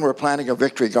 and we're planting a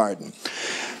victory garden.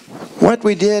 What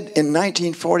we did in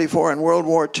 1944 and World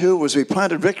War II was we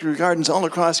planted victory gardens all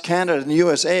across Canada and the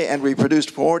USA, and we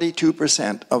produced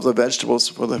 42% of the vegetables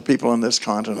for the people on this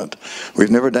continent.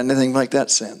 We've never done anything like that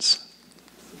since.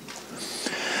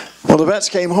 Well, the vets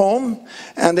came home,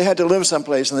 and they had to live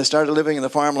someplace, and they started living in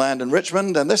the farmland in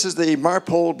Richmond, and this is the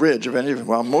Marpole Bridge.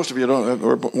 Well, most of you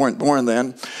weren't born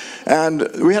then. And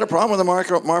we had a problem with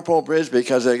the Marpole Bridge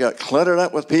because they got cluttered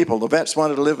up with people. The vets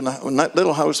wanted to live in a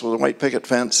little house with a white picket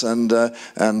fence, and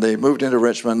they moved into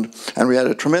Richmond, and we had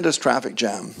a tremendous traffic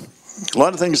jam. A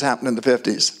lot of things happened in the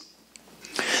 50s.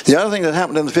 The other thing that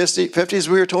happened in the 50s,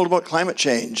 we were told about climate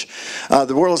change.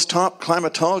 The world's top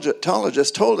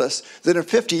climatologist told us that in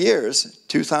 50 years,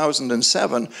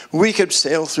 2007, we could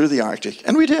sail through the Arctic,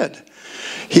 and we did.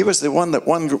 He was the one that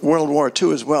won World War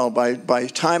II as well by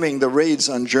timing the raids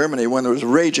on Germany when there was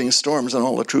raging storms and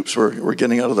all the troops were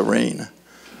getting out of the rain.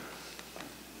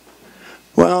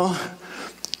 Well,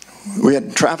 we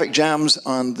had traffic jams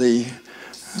on the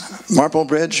Marple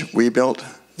Bridge. We built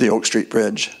the Oak Street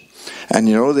Bridge. And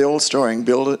you know the old story,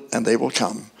 build it and they will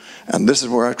come. And this is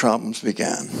where our problems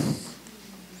began.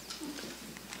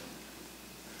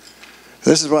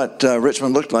 This is what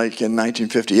Richmond looked like in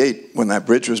 1958 when that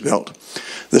bridge was built.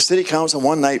 The city council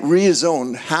one night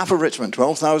rezoned half of Richmond,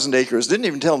 12,000 acres, didn't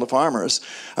even tell the farmers.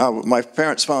 My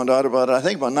parents found out about it, I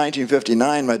think about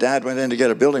 1959. My dad went in to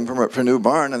get a building permit for a new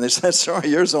barn, and they said, sorry,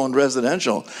 you're zoned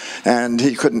residential. And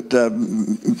he couldn't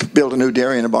build a new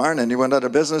dairy in a barn, and he went out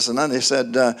of business, and then they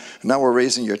said, now we're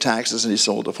raising your taxes, and he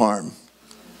sold the farm.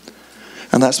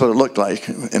 And that's what it looked like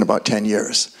in about 10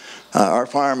 years. Our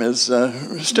farm is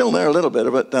still there a little bit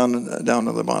of it down at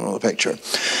the bottom of the picture.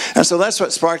 And so that's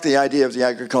what sparked the idea of the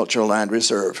Agricultural Land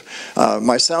Reserve.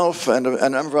 Myself and a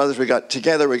number of others, we got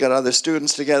together, we got other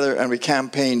students together, and we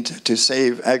campaigned to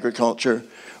save agriculture.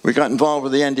 We got involved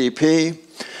with the NDP.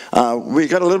 We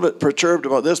got a little bit perturbed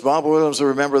about this. Bob Williams will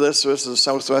remember this. This is the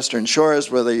southwestern shores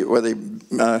where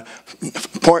the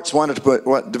ports wanted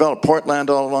to develop portland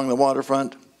all along the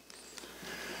waterfront.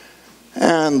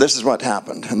 And this is what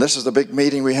happened. And this is the big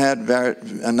meeting we had. Barrett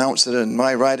announced it in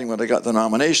my writing when I got the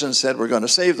nomination, said we're going to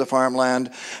save the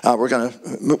farmland, we're going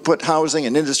to put housing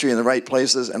and industry in the right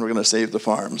places, and we're going to save the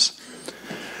farms.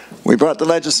 We brought the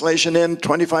legislation in,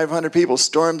 2,500 people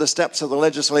stormed the steps of the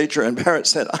legislature, and Barrett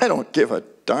said, I don't give a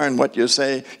darn what you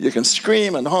say. You can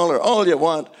scream and holler all you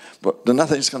want, but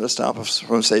nothing's going to stop us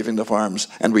from saving the farms,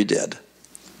 and we did.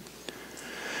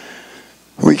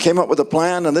 We came up with a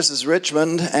plan, and this is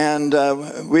Richmond, and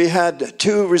we had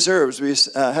two reserves. We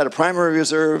had a primary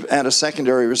reserve and a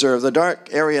secondary reserve. The dark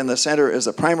area in the center is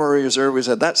a primary reserve. We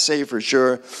said that's safe for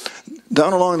sure.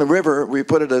 Down along the river, we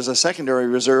put it as a secondary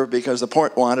reserve because the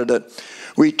port wanted it.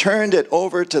 We turned it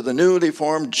over to the newly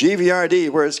formed GVRD,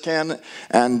 where's Ken,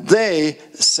 and they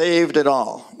saved it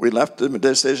all. We left the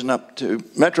decision up to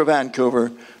Metro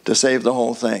Vancouver to save the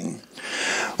whole thing.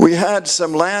 We had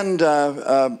some land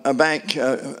bank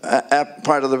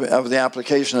part of the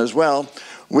application as well.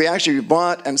 We actually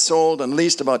bought and sold and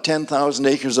leased about 10,000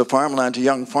 acres of farmland to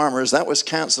young farmers. That was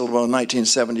canceled about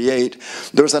 1978.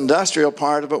 There was an industrial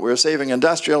part of it. We were saving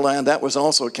industrial land. That was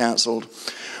also canceled.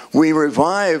 We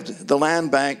revived the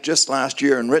land bank just last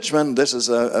year in Richmond. This is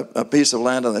a piece of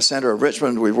land in the center of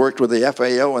Richmond. We've worked with the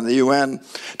FAO and the UN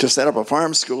to set up a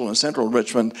farm school in central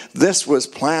Richmond. This was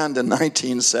planned in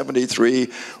 1973.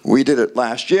 We did it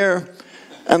last year.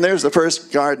 And there's the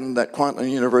first garden that Kwantlen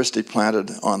University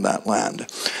planted on that land.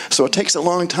 So it takes a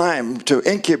long time to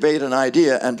incubate an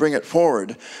idea and bring it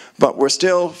forward. But we're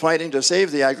still fighting to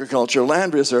save the Agricultural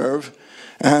Land Reserve.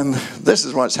 And this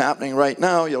is what's happening right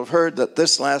now. You've heard that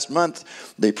this last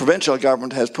month, the provincial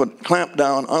government has clamped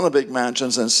down on the big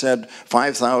mansions and said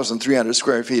 5,300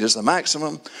 square feet is the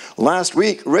maximum. Last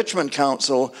week, Richmond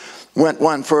Council went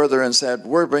one further and said,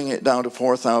 we're bringing it down to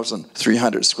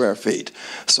 4,300 square feet.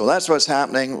 So that's what's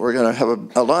happening. We're going to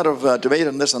have a lot of debate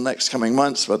on this in the next coming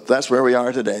months, but that's where we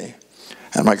are today.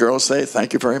 And my girls say,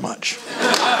 thank you very much.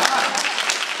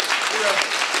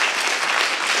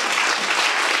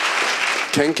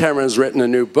 Ken Cameron's written a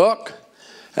new book,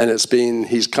 and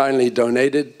he's kindly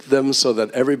donated them so that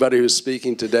everybody who's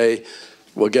speaking today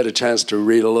will get a chance to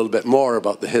read a little bit more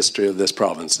about the history of this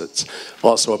province. It's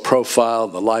also a profile,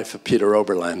 the life of Peter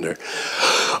Oberlander.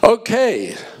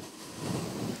 Okay.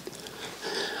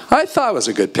 I thought it was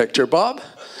a good picture, Bob.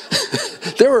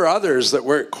 There were others that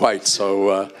weren't quite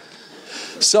so.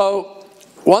 So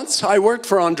once I worked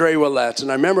for Andre Ouellette,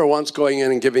 and I remember once going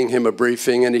in and giving him a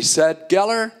briefing, and he said,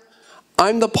 Geller,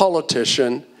 I'm the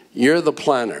politician, you're the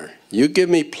planner. You give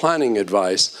me planning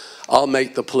advice, I'll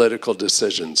make the political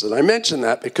decisions. And I mention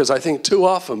that because I think too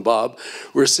often, Bob,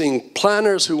 we're seeing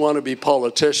planners who want to be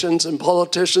politicians and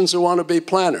politicians who want to be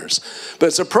planners. But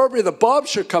it's appropriate that Bob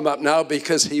should come up now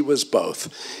because he was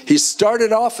both. He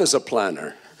started off as a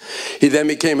planner. He then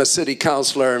became a city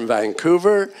councillor in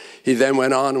Vancouver. He then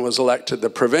went on and was elected to the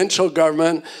provincial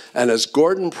government. And as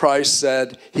Gordon Price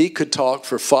said, he could talk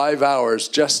for 5 hours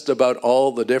just about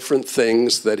all the different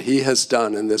things that he has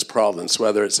done in this province,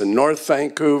 whether it's in North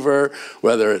Vancouver,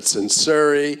 whether it's in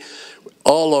Surrey,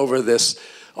 all over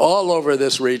all over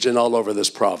this region, all over this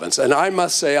province. And I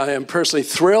must say, I am personally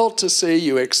thrilled to see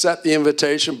you accept the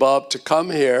invitation, Bob, to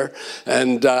come here.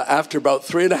 And after about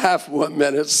 3.5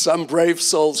 minutes, some brave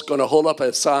soul's going to hold up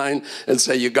a sign and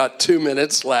say, you got 2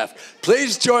 minutes left.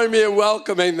 Please join me in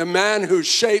welcoming the man who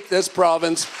shaped this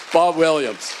province, Bob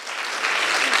Williams.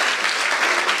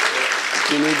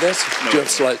 Do you need this? No, do you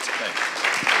have slides?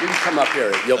 You can come up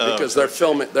here because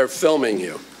they're filming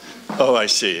you. Oh, I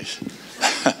see.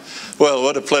 Well,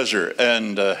 what a pleasure,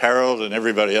 and Harold and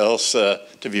everybody else to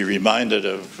be reminded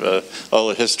of all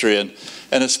the history, and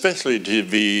especially to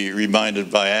be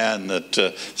reminded by Anne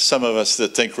that some of us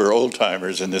that think we're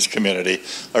old-timers in this community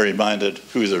are reminded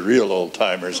who the real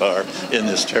old-timers are in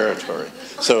this territory.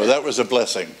 So that was a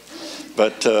blessing.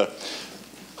 But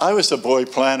I was a boy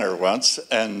planner once,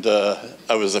 and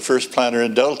I was the first planner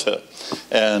in Delta,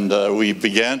 and we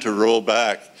began to roll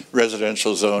back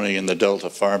residential zoning in the Delta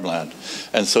farmland.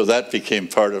 And so that became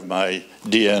part of my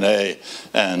DNA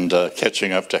and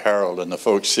catching up to Harold and the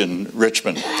folks in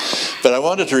Richmond. But I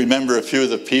wanted to remember a few of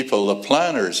the people, the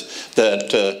planners,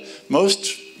 that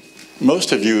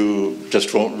most of you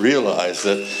just won't realize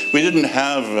that we didn't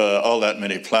have all that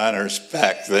many planners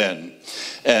back then.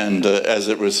 And as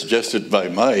it was suggested by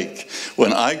Mike,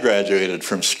 when I graduated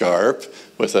from SCARP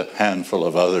with a handful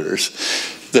of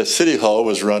others, the City Hall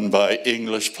was run by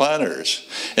English planners.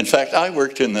 In fact, I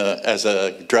worked as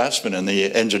a draftsman in the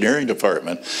engineering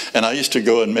department, and I used to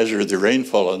go and measure the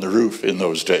rainfall on the roof in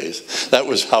those days. That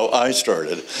was how I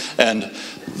started. And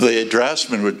the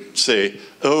draftsman would say,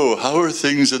 "Oh, how are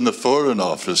things in the Foreign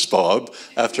Office, Bob?"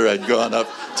 after I'd gone up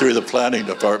through the planning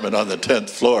department on the 10th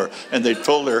floor, and they'd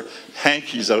pull their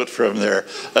hankies out from their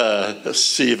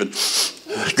sieve and,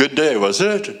 "Good day, was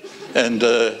it?" And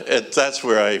that's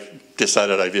where I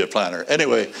decided I'd be a planner.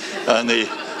 Anyway, on the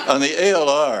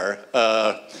ALR,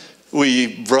 we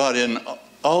brought in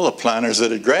all the planners that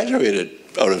had graduated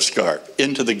out of SCARP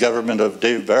into the government of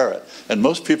Dave Barrett. And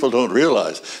most people don't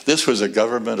realize this was a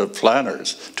government of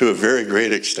planners to a very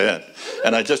great extent.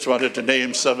 And I just wanted to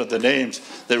name some of the names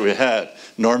that we had.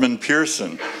 Norman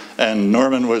Pearson, and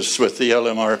Norman was with the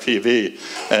LMRPB,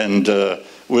 and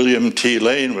William T.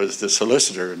 Lane was the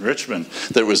solicitor in Richmond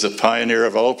that was the pioneer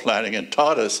of all planning and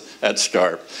taught us at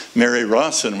SCARP. Mary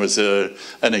Rawson was an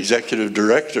executive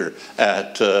director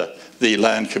at the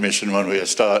Land Commission when we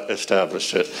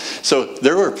established it. So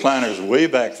there were planners way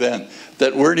back then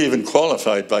that weren't even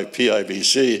qualified by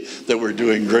PIBC that were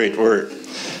doing great work.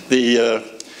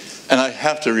 And I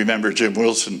have to remember Jim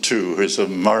Wilson too, who's a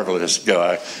marvelous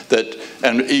guy.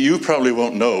 And you probably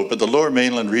won't know, but the Lower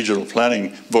Mainland Regional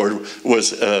Planning Board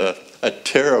was a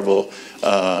terrible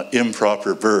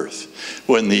improper birth.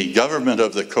 When the government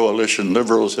of the coalition,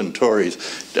 Liberals and Tories,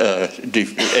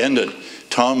 ended,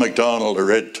 Tom MacDonald, a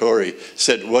red Tory,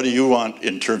 said, "What do you want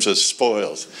in terms of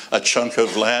spoils? A chunk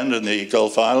of land in the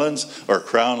Gulf Islands or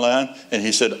Crown land?" And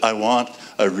he said, "I want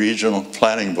a regional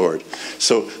planning board."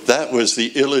 So that was the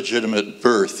illegitimate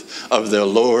birth of the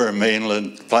Lower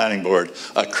Mainland Planning Board,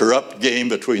 a corrupt game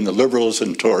between the Liberals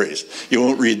and Tories. You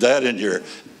won't read that in your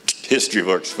history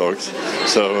books, folks.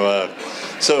 So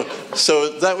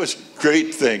that was a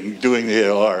great thing doing the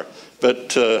ALR.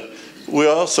 But we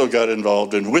also got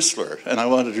involved in Whistler, and I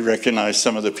wanted to recognize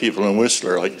some of the people in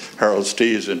Whistler, like Harold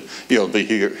Steeves, and you'll be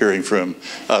hearing from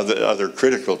other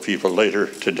critical people later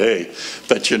today.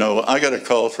 But you know, I got a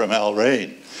call from Al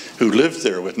Rain, who lived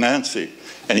there with Nancy,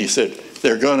 and he said,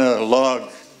 "They're going to log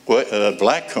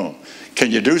blackcomb.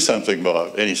 Can you do something,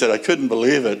 Bob?" And he said, "I couldn't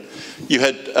believe it. You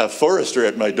had a forester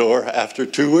at my door after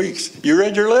 2 weeks. You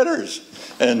read your letters."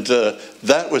 And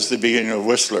that was the beginning of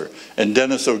Whistler. And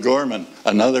Dennis O'Gorman,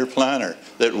 another planner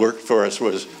that worked for us,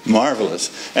 was marvelous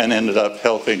and ended up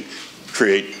helping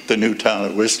create the new town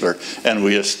of Whistler. And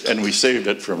we saved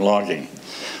it from logging.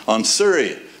 On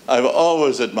Surrey, I've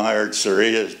always admired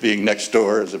Surrey as being next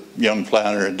door as a young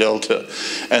planner in Delta.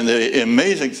 And the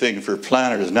amazing thing for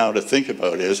planners now to think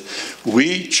about is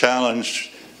we challenged,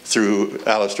 through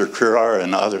Alistair Currar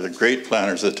and other great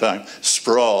planners at the time,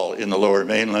 sprawl in the Lower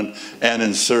Mainland and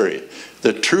in Surrey.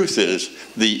 The truth is,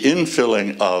 the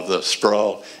infilling of the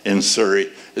sprawl in Surrey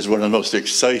is one of the most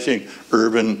exciting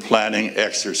urban planning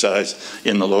exercise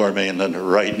in the Lower Mainland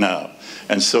right now.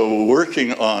 And so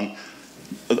working on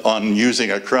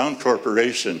using a Crown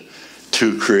corporation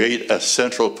to create a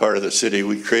central part of the city,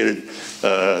 we created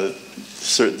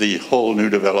the whole new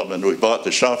development. We bought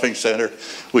the shopping center,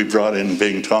 we brought in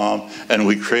Bing Tom, and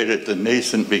we created the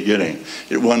nascent beginning.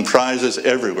 It won prizes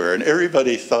everywhere, and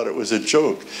everybody thought it was a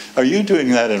joke. Are you doing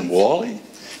that in Whalley,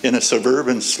 in a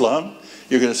suburban slum?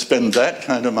 you're going to spend that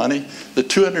kind of money? The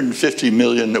 $250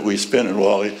 million that we spent in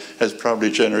Whalley has probably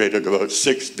generated about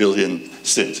 $6 billion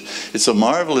since. It's a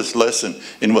marvelous lesson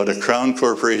in what a Crown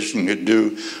corporation could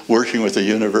do working with a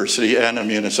university and a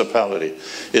municipality.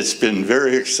 It's been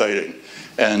very exciting.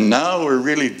 And now we're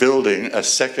really building a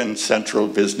second central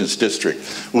business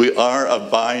district. We are a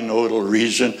binodal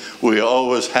region. We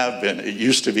always have been. It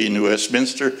used to be New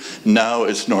Westminster. Now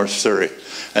it's North Surrey.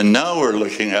 And now we're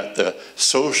looking at the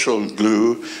social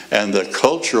glue and the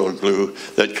cultural glue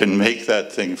that can make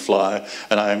that thing fly.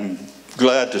 And I'm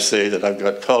glad to say that I've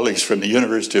got colleagues from the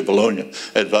University of Bologna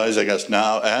advising us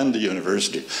now and the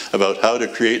university about how to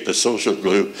create the social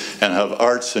glue and have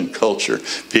arts and culture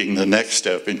being the next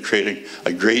step in creating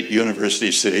a great university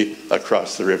city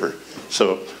across the river.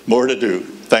 So more to do.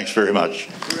 Thanks very much.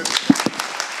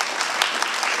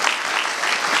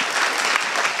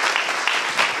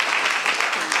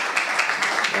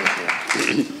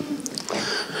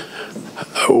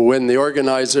 When the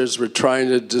organizers were trying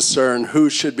to discern who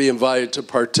should be invited to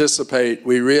participate,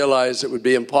 we realized it would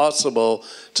be impossible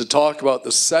to talk about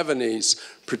the 70s,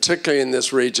 particularly in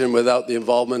this region, without the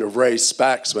involvement of Ray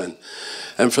Spaxman.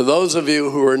 And for those of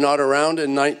you who were not around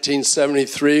in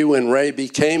 1973 when Ray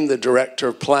became the director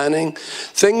of planning,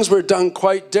 things were done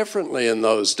quite differently in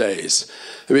those days.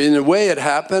 I mean, the way it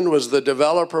happened was the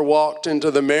developer walked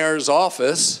into the mayor's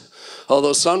office,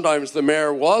 although sometimes the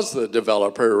mayor was the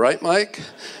developer, right, Mike?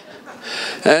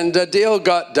 And a deal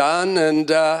got done, and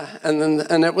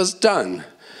it was done.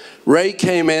 Ray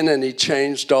came in and he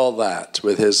changed all that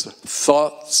with his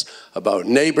thoughts about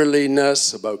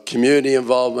neighborliness, about community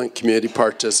involvement, community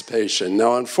participation.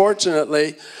 Now,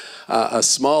 unfortunately, a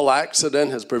small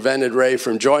accident has prevented Ray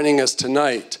from joining us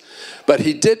tonight. But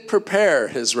he did prepare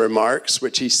his remarks,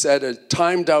 which he said had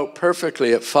timed out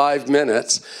perfectly at 5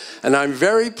 minutes. And I'm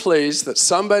very pleased that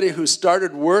somebody who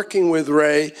started working with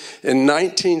Ray in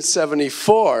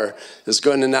 1974 is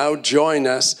going to now join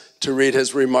us to read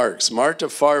his remarks. Marta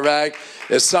Farvag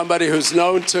is somebody who's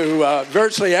known to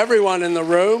virtually everyone in the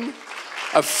room.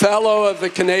 A fellow of the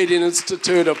Canadian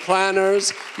Institute of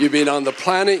Planners. You've been on the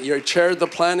planning, you chaired the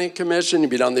Planning Commission,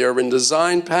 you've been on the Urban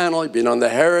Design Panel, you've been on the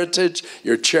Heritage,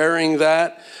 you're chairing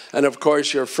that. And of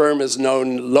course, your firm is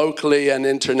known locally and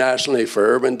internationally for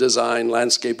urban design,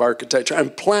 landscape architecture,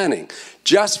 and planning,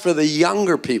 just for the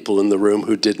younger people in the room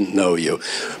who didn't know you.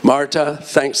 Marta,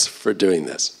 thanks for doing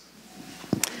this.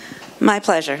 My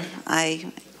pleasure.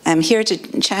 I am here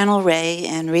to channel Ray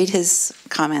and read his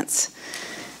comments.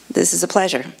 This is a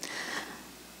pleasure.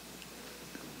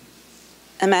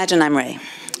 Imagine I'm Ray.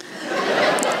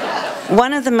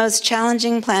 One of the most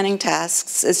challenging planning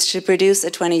tasks is to produce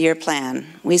a 20-year plan.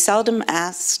 We seldom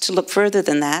ask to look further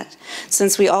than that,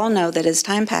 since we all know that as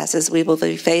time passes, we will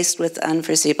be faced with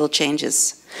unforeseeable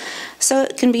changes. So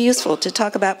it can be useful to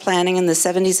talk about planning in the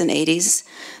 70s and 80s,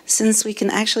 since we can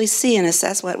actually see and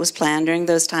assess what was planned during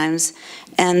those times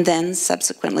and then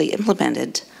subsequently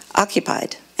implemented,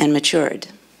 occupied, and matured.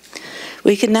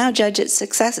 We can now judge its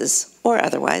successes, or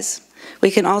otherwise.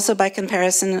 We can also, by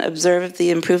comparison, observe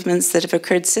the improvements that have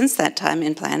occurred since that time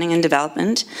in planning and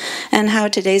development, and how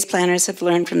today's planners have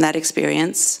learned from that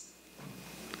experience,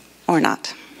 or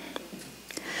not.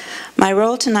 My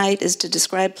role tonight is to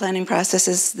describe planning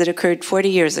processes that occurred 40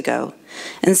 years ago,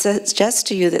 and suggest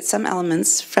to you that some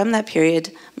elements from that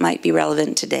period might be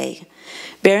relevant today,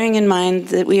 bearing in mind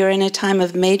that we are in a time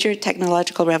of major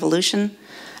technological revolution,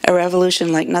 a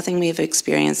revolution like nothing we've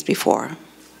experienced before.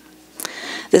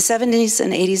 The 70s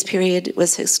and 80s period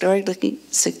was historically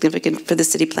significant for the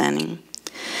city planning.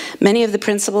 Many of the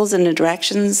principles and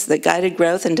directions that guided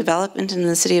growth and development in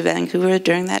the city of Vancouver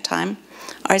during that time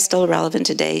are still relevant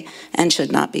today and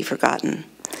should not be forgotten.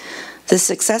 The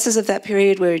successes of that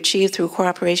period were achieved through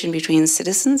cooperation between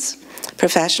citizens,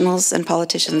 professionals, and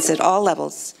politicians at all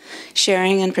levels,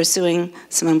 sharing and pursuing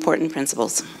some important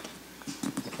principles.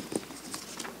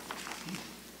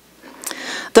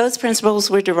 Those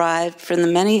principles were derived from the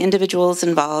many individuals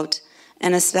involved,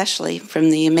 and especially from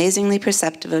the amazingly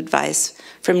perceptive advice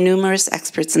from numerous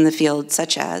experts in the field,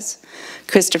 such as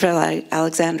Christopher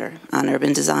Alexander on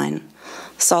urban design,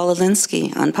 Saul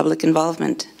Alinsky on public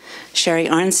involvement, Sherry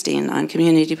Arnstein on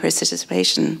community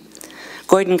participation,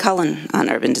 Gordon Cullen on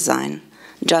urban design,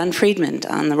 John Friedman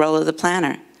on the role of the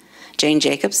planner, Jane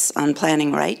Jacobs on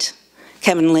planning right,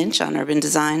 Kevin Lynch on urban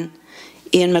design,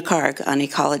 Ian McHarg on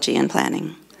ecology and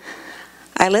planning.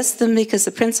 I list them because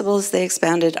the principles they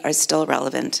expounded are still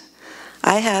relevant.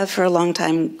 I have for a long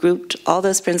time grouped all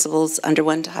those principles under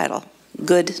one title,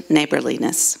 good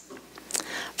neighborliness.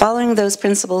 Following those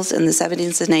principles in the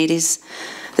 70s and 80s,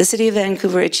 the City of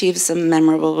Vancouver achieved some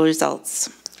memorable results.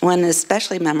 one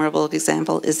especially memorable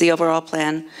example is the overall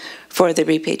plan for the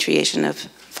repatriation of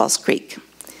False Creek.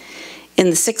 In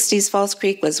the 60s, False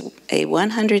Creek was a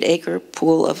 100-acre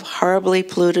pool of horribly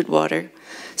polluted water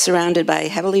surrounded by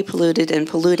heavily polluted and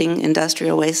polluting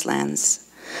industrial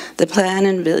wastelands. The plan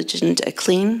envisioned a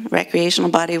clean, recreational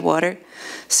body of water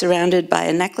surrounded by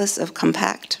a necklace of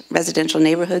compact residential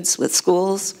neighborhoods with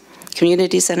schools,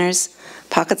 community centers,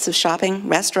 pockets of shopping,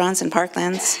 restaurants and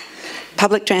parklands,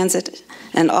 public transit,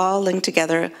 and all linked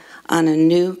together on a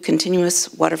new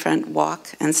continuous waterfront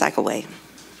walk and cycleway.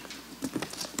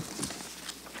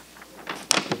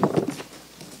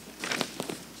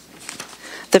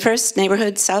 The first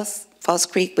neighborhood, South False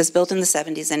Creek, was built in the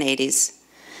 70s and 80s,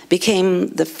 became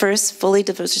the first fully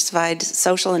diversified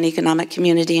social and economic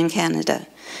community in Canada.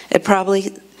 It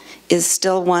probably is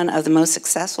still one of the most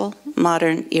successful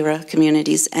modern era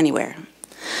communities anywhere.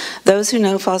 Those who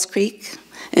know False Creek,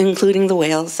 including the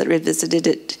whales that revisited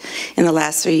it in the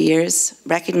last 3 years,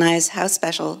 recognize how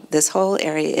special this whole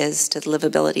area is to the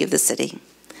livability of the city.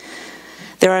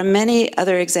 There are many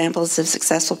other examples of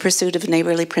successful pursuit of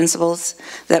neighborly principles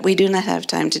that we do not have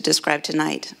time to describe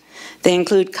tonight. They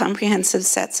include comprehensive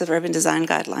sets of urban design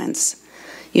guidelines,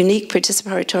 unique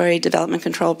participatory development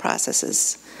control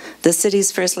processes, the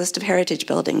city's first list of heritage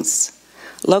buildings,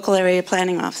 local area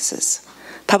planning offices,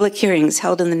 public hearings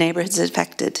held in the neighborhoods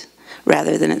affected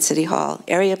rather than at City Hall,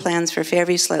 area plans for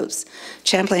Fairview Slopes,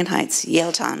 Champlain Heights,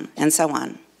 Yaletown, and so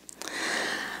on.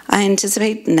 I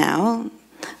anticipate now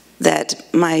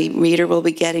that my reader will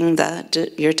be getting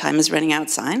the "your time is running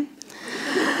out" sign.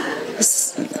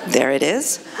 There it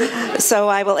is. So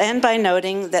I will end by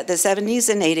noting that the 70s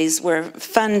and 80s were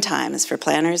fun times for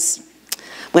planners,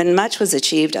 when much was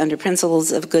achieved under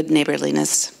principles of good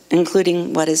neighborliness,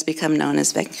 including what has become known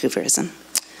as Vancouverism.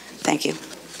 Thank you.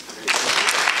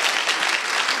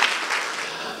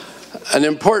 An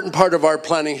important part of our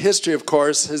planning history, of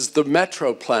course, is the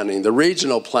metro planning, the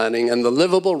regional planning, and the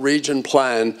Livable Region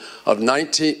Plan of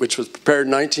which was prepared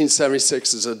in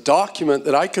 1976 is a document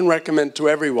that I can recommend to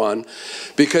everyone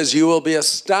because you will be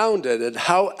astounded at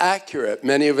how accurate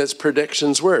many of its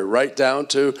predictions were, right down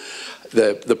to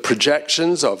the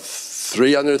projections of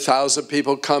 300,000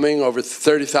 people coming, over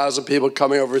 30,000 people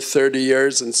coming over 30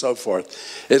 years, and so forth.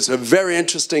 It's a very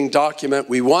interesting document.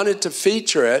 We wanted to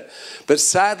feature it, but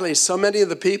sadly, so many of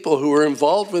the people who were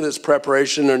involved with its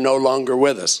preparation are no longer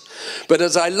with us. But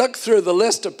as I looked through the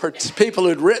list of people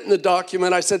who'd written the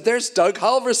document, I said, there's Doug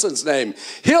Halverson's name.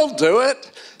 He'll do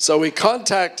it. So we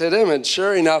contacted him, and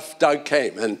sure enough, Doug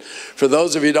came. And for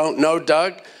those of you who don't know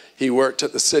Doug, he worked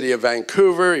at the City of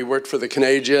Vancouver. He worked for the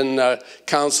Canadian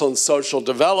Council on Social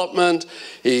Development,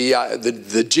 the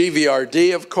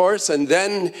GVRD, of course, and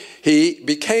then he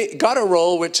got a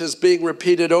role which is being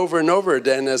repeated over and over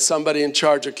again as somebody in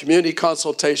charge of community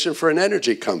consultation for an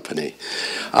energy company.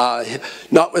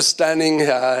 Notwithstanding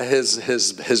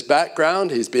his background,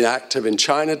 he's been active in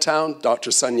Chinatown, Dr.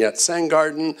 Sun Yat-sen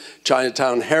Garden,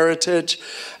 Chinatown Heritage,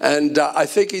 and I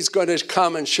think he's going to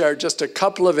come and share just a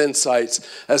couple of insights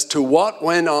as to what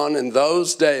went on in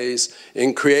those days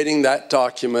in creating that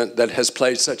document that has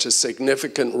played such a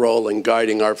significant role in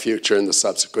guiding our future in the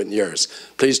subsequent years.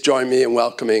 Please join me in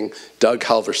welcoming Doug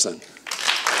Halverson.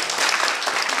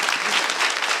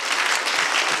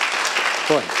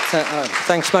 Boy,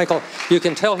 thanks, Michael. You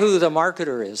can tell who the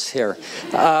marketer is here.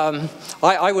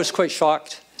 I was quite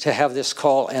shocked to have this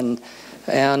call, and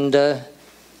the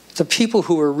people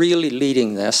who were really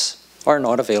leading this are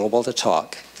not available to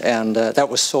talk, and that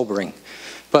was sobering.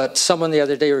 But someone the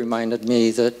other day reminded me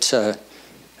that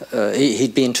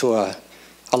he'd been to a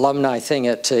alumni thing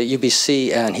at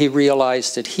UBC, and he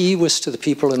realized that he was to the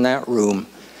people in that room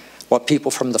what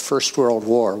people from the First World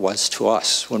War was to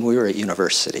us when we were at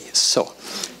university. So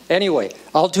anyway,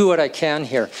 I'll do what I can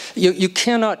here. You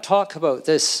cannot talk about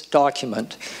this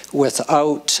document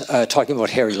without talking about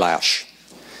Harry Lash.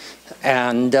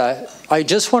 And I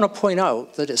just want to point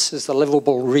out that this is the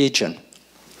livable region.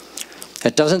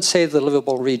 It doesn't say the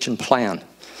livable region plan.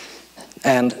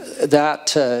 And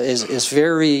that is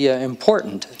very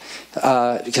important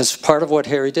because part of what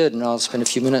Harry did, and I'll spend a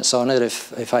few minutes on it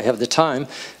if I have the time,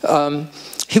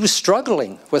 he was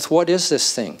struggling with what is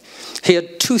this thing. He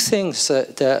had two things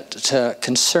that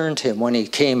concerned him when he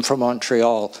came from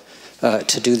Montreal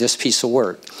to do this piece of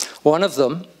work. One of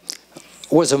them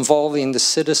was involving the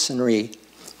citizenry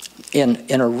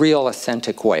in a real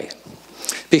authentic way,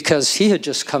 because he had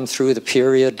just come through the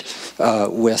period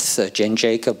with Jane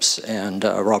Jacobs and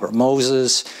Robert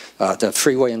Moses, the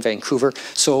freeway in Vancouver.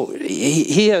 So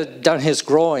he had done his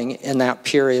growing in that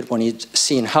period when he'd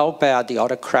seen how bad the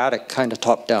autocratic kind of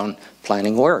top-down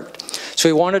planning worked. So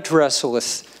he wanted to wrestle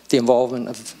with the involvement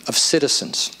of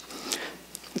citizens.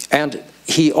 And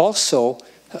he also,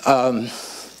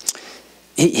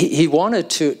 he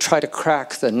wanted to try to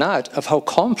crack the nut of how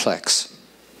complex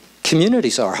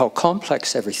communities are, how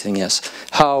complex everything is,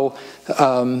 how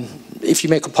if you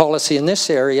make a policy in this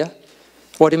area,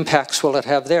 what impacts will it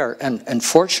have there? And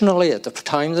fortunately, at the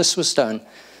time this was done,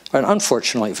 and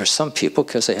unfortunately for some people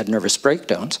because they had nervous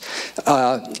breakdowns,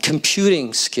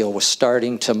 computing skill was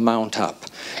starting to mount up.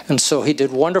 And so he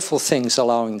did wonderful things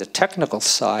allowing the technical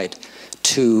side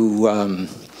to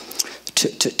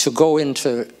go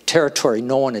into territory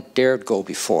no one had dared go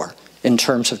before in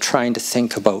terms of trying to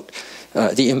think about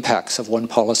the impacts of one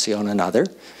policy on another.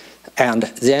 And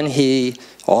then he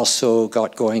also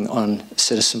got going on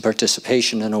citizen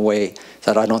participation in a way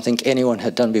that I don't think anyone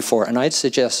had done before, and I'd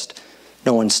suggest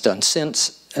no one's done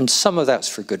since, and some of that's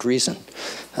for good reason.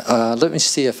 Let me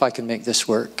see if I can make this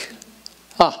work.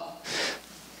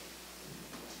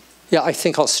 Yeah, I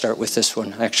think I'll start with this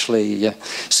one, actually. Yeah.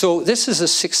 So this is a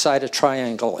six-sided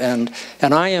triangle, and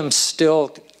I am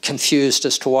still confused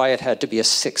as to why it had to be a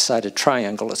six-sided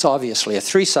triangle. It's obviously a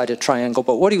three-sided triangle,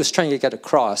 but what he was trying to get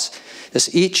across is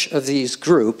each of these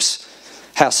groups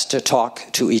has to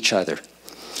talk to each other.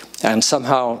 And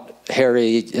somehow,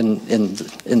 Harry, in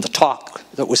the talk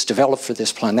that was developed for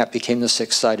this plan, that became the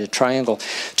six-sided triangle.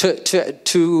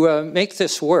 To make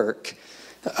this work,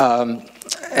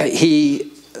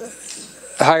 he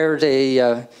hired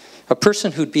a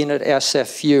person who'd been at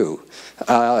SFU.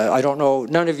 I don't know,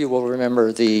 none of you will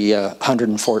remember the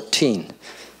 114.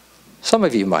 Some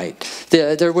of you might.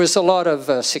 There was a lot of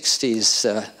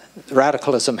 60s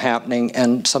radicalism happening,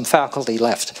 and some faculty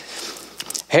left.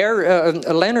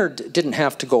 Leonard didn't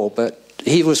have to go, but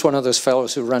he was one of those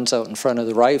fellows who runs out in front of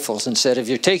the rifles and said, if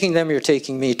you're taking them, you're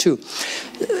taking me too.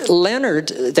 Leonard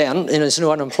then, in his new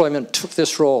unemployment, took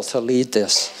this role to lead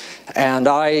this. And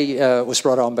I was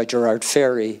brought on by Gerard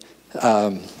Ferry,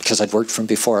 because I'd worked for him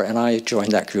before, and I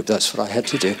joined that group. That's what I had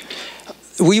to do.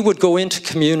 We would go into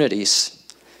communities,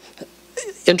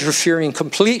 interfering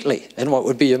completely in what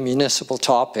would be a municipal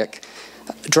topic,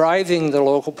 driving the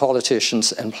local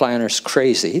politicians and planners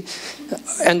crazy.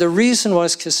 And the reason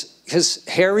was because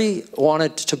Harry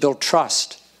wanted to build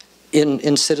trust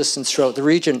in citizens throughout the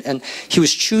region, and he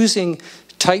was choosing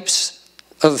types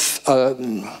of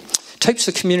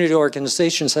community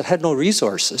organizations that had no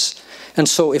resources. And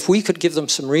so if we could give them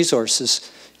some resources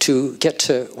to get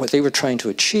to what they were trying to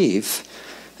achieve,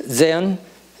 then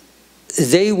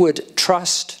they would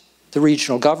trust the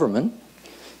regional government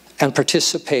and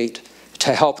participate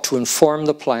to help to inform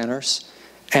the planners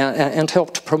and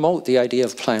help to promote the idea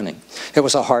of planning. It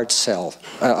was a hard sell.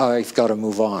 I've got to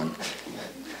move on.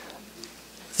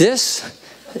 This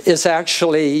is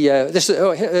actually,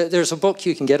 there's a book,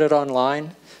 you can get it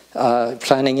online,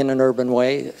 Planning in an Urban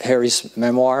Way, Harry's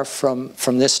memoir from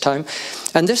this time.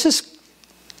 And this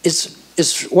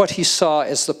is what he saw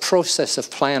as the process of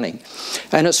planning.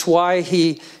 And it's why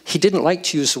he didn't like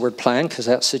to use the word plan, because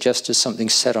that suggested something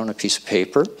set on a piece of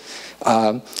paper.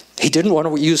 He didn't want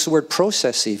to use the word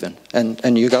process even,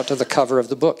 and you got to the cover of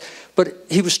the book. But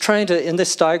he was trying to, in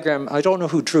this diagram, I don't know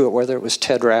who drew it, whether it was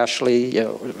Ted Rashley,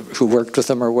 who worked with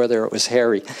him, or whether it was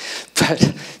Harry.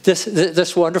 But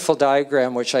this wonderful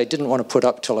diagram, which I didn't want to put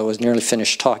up till I was nearly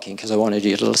finished talking, because I wanted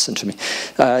you to listen to me,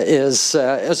 is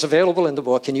available in the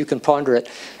book, and you can ponder it.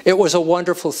 It was a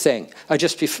wonderful thing.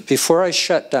 Before I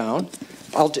shut down,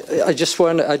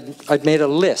 I'd made a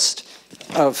list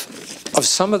of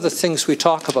some of the things we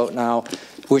talk about now,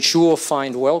 which you will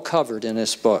find well covered in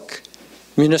this book.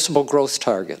 Municipal growth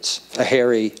targets, a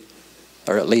Harry,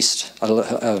 or at least a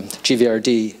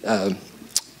GVRD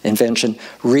invention.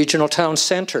 Regional town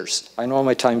centers, I know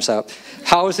my time's up.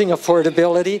 Housing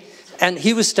affordability, and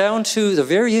he was down to the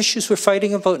very issues we're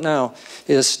fighting about now,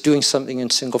 is doing something in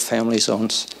single family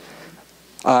zones.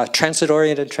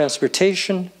 Transit-oriented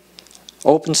transportation,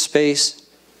 open space,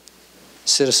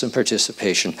 citizen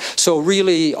participation. So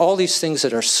really, all these things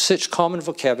that are such common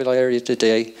vocabulary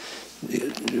today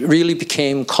really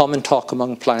became common talk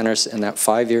among planners in that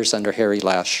 5 years under Harry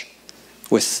Lash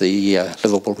with the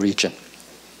livable region.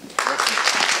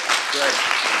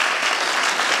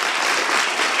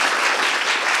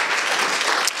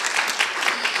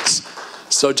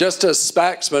 So just as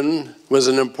Spaxman was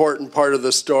an important part of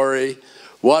the story,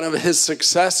 One of his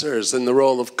successors in the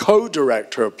role of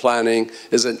co-director of planning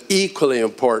is an equally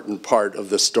important part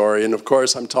of the story. And of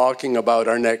course, I'm talking about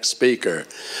our next speaker.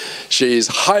 She's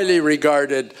highly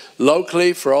regarded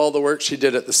locally for all the work she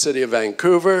did at the City of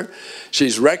Vancouver.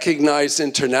 She's recognized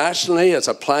internationally as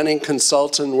a planning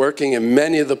consultant working in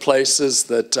many of the places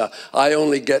that I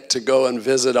only get to go and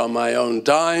visit on my own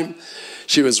dime.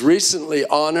 She was recently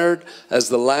honored as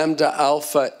the Lambda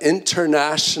Alpha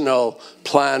International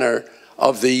Planner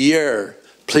of the Year.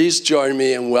 Please join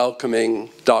me in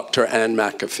welcoming Dr. Anne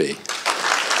McAfee.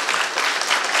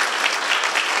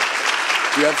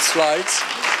 Do you have slides?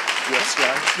 Do you have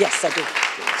slides? Yes, I do.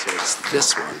 Okay, so it's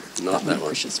this one, not that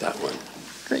one, it's that one.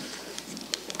 Great.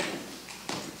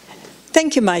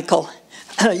 Thank you, Michael.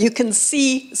 You can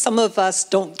see some of us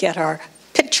don't get our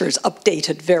pictures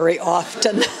updated very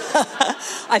often.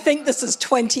 I think this is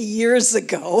 20 years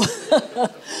ago.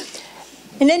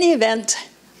 In any event,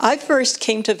 I first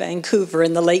came to Vancouver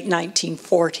in the late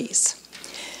 1940s.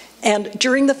 And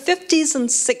during the 50s and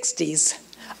 60s,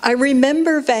 I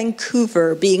remember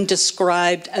Vancouver being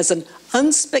described as an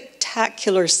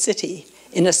unspectacular city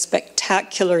in a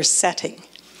spectacular setting.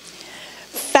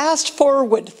 Fast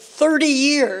forward 30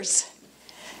 years,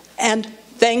 and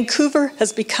Vancouver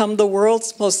has become the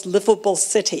world's most livable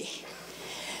city.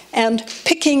 And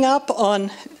picking up on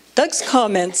Doug's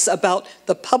comments about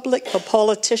the public, the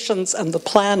politicians, and the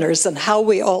planners and how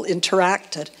we all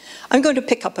interacted, I'm going to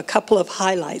pick up a couple of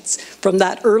highlights from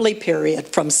that early period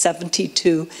from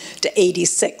 72 to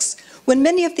 86, when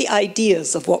many of the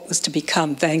ideas of what was to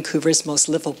become Vancouver's most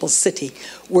livable city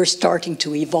were starting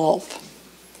to evolve.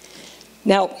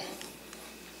 Now,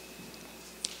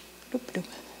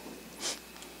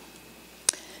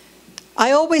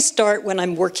 I always start when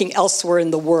I'm working elsewhere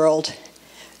in the world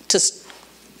to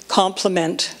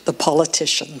compliment the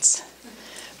politicians.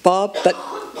 Bob, but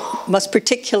most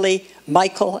particularly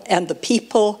Michael and the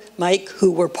people, Mike,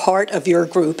 who were part of your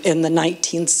group in the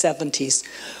 1970s,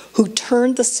 who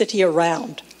turned the city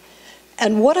around.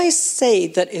 And what I say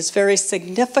that is very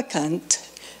significant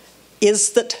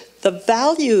is that the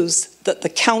values that the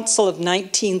Council of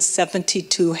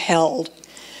 1972 held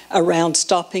around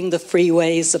stopping the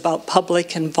freeways, about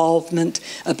public involvement,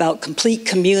 about complete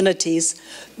communities,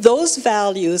 those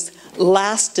values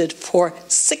lasted for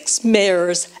 6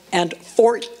 mayors and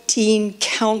 14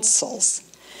 councils.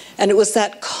 And it was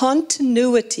that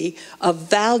continuity of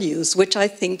values which I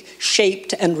think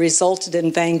shaped and resulted in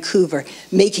Vancouver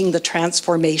making the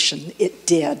transformation it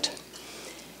did.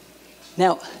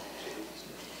 Now,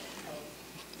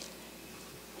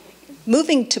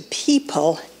 moving to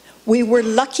people, we were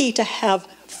lucky to have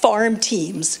farm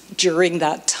teams during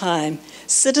that time,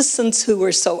 citizens who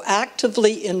were so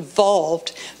actively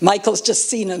involved. Michael's just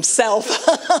seen himself.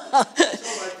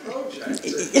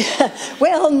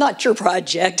 Well, not your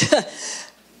project.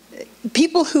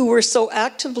 People who were so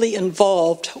actively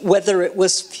involved, whether it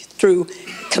was through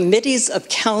committees of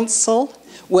council,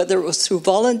 whether it was through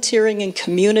volunteering in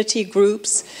community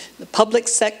groups, the public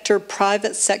sector,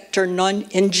 private sector,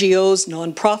 NGOs,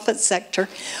 nonprofit sector,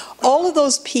 all of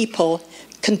those people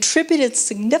contributed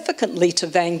significantly to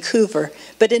Vancouver,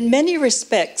 but in many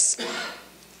respects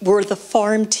were the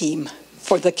farm team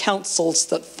for the councils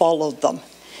that followed them.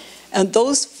 And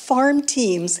those farm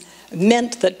teams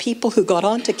meant that people who got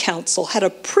onto council had a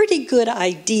pretty good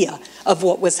idea of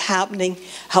what was happening,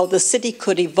 how the city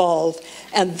could evolve,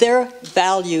 and their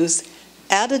values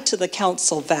added to the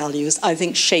council values, I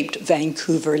think, shaped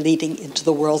Vancouver leading into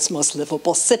the world's most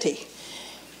livable city.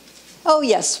 Oh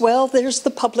yes, well, there's the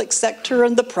public sector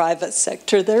and the private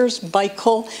sector. There's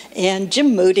Michael and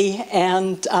Jim Moody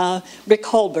and Rick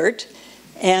Hulbert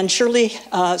and Shirley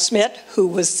Smith, who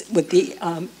was with the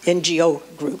NGO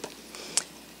group.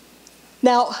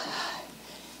 Now,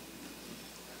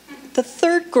 the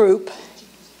third group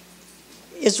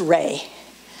is Ray.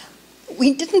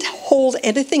 We didn't hold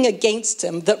anything against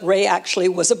him that Ray actually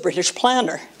was a British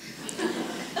planner,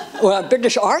 or a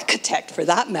British architect for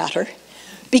that matter,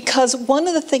 because one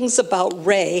of the things about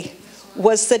Ray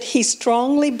was that he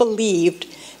strongly believed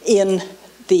in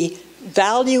the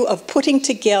value of putting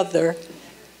together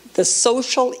the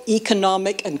social,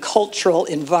 economic, and cultural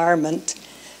environment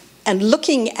and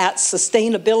looking at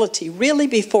sustainability really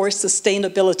before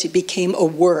sustainability became a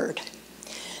word.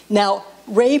 Now,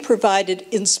 Ray provided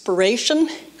inspiration,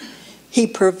 he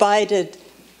provided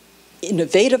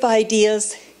innovative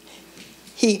ideas,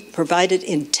 he provided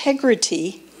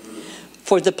integrity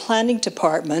for the planning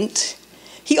department.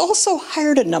 He also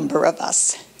hired a number of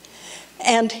us.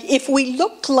 And if we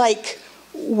look like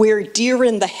we're deer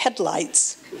in the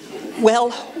headlights,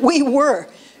 well, we were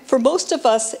For most of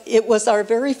us, it was our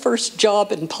very first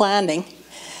job in planning.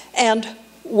 And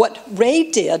what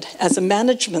Ray did as a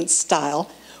management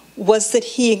style was that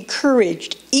he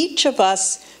encouraged each of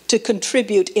us to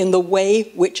contribute in the way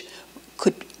which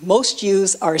could most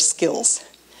use our skills.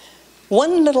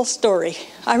 One little story.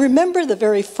 I remember the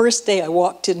very first day I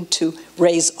walked into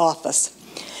Ray's office.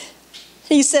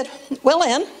 He said, "Well,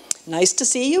 Ann, nice to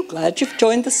see you. Glad you've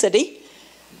joined the city.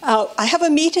 I have a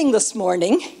meeting this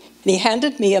morning." And he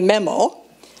handed me a memo.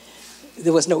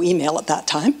 There was no email at that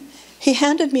time. He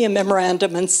handed me a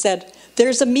memorandum and said,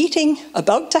 "There's a meeting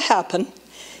about to happen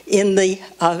in the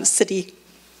city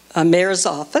mayor's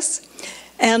office.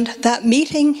 And that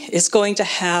meeting is going to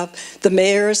have the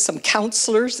mayor, some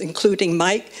councillors, including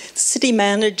Mike, the city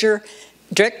manager,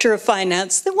 director of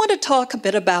finance. They want to talk a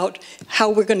bit about how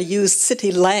we're going to use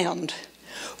city land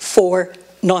for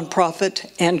nonprofit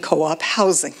and co-op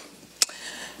housing."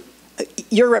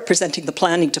 You're representing the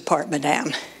planning department,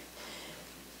 Anne.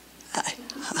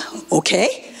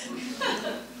 Okay.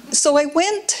 So I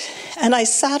went and I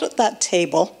sat at that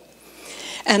table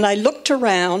and I looked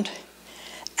around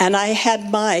and I had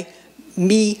my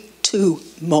Me Too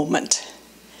moment.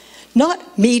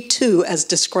 Not Me Too as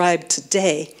described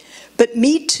today, but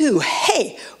Me Too.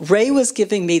 Hey, Ray was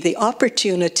giving me the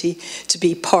opportunity to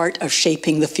be part of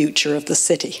shaping the future of the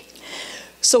city.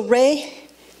 So Ray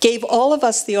gave all of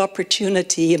us the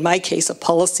opportunity, in my case a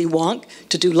policy wonk,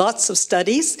 to do lots of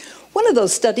studies. One of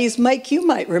those studies, Mike, you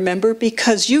might remember,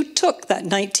 because you took that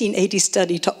 1980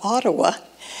 study to Ottawa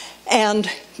and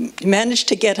managed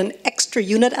to get an extra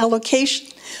unit allocation,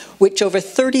 which over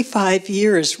 35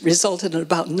 years resulted in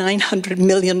about $900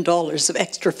 million of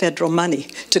extra federal money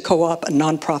to co-op and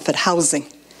nonprofit housing.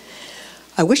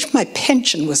 I wish my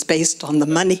pension was based on the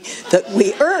money that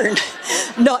we earned,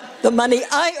 not the money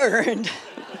I earned.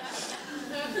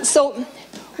 So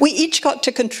we each got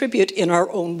to contribute in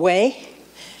our own way.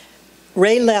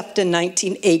 Ray left in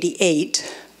 1988,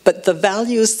 but the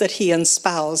values that he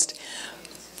espoused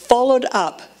followed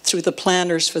up through the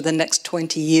planners for the next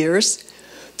 20 years,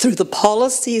 through the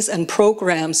policies and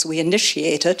programs we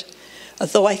initiated,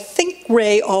 though I think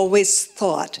Ray always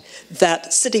thought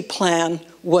that city plan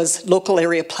was local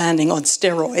area planning on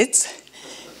steroids.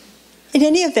 In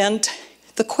any event,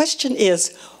 the question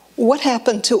is, what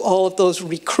happened to all of those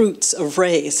recruits of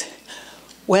Ray's?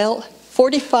 Well,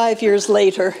 45 years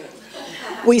later,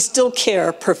 we still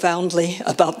care profoundly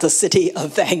about the city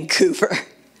of Vancouver.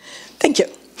 Thank you.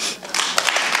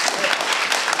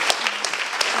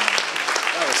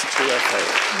 That was terrific.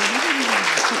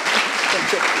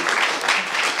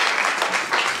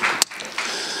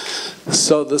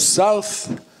 So the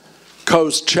South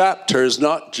Coast Chapter is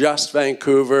not just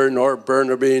Vancouver, nor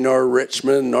Burnaby, nor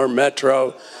Richmond, nor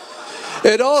Metro.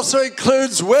 It also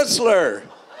includes Whistler.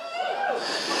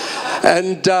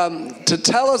 And to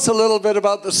tell us a little bit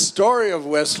about the story of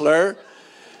Whistler,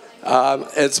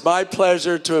 it's my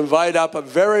pleasure to invite up a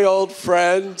very old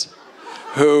friend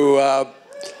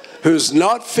who's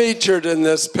not featured in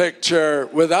this picture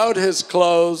without his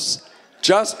clothes,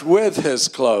 just with his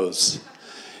clothes.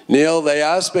 Neil, they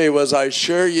asked me, was I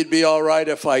sure you'd be all right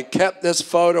if I kept this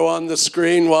photo on the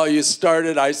screen while you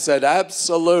started? I said,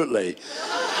 absolutely.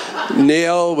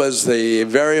 Neil was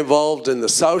very involved in the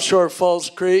South Shore Falls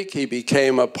Creek. He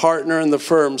became a partner in the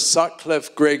firm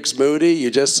Sutcliffe, Griggs, Moody.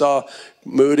 You just saw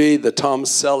Moody, the Tom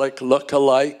Selleck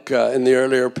look-alike in the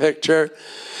earlier picture.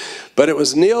 But it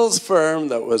was Neil's firm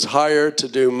that was hired to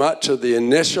do much of the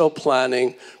initial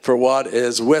planning for what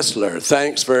is Whistler.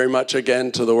 Thanks very much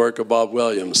again to the work of Bob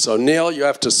Williams. So Neil, you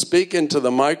have to speak into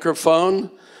the microphone.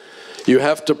 You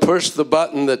have to push the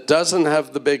button that doesn't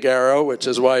have the big arrow, which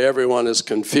is why everyone is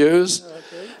confused.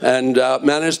 Okay. And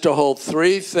manage to hold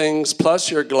 3 things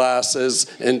plus your glasses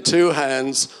in 2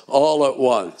 hands all at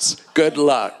once. Good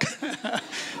luck.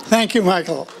 Thank you,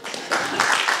 Michael.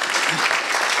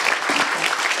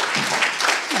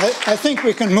 I think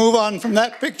we can move on from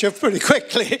that picture pretty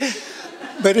quickly.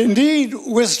 But indeed,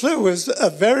 Whistler was a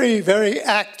very, very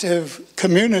active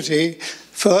community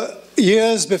for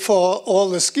years before all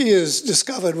the skiers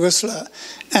discovered Whistler.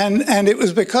 And it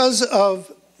was because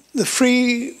of the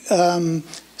free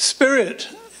spirit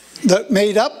that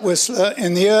made up Whistler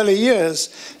in the early years.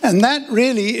 And that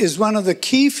really is one of the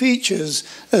key features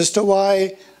as to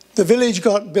why the village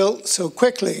got built so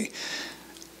quickly.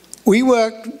 We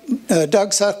worked,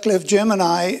 Doug Sutcliffe, Jim and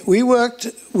I, we worked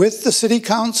with the city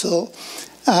council.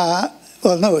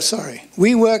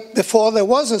 We worked before there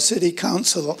was a city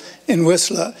council in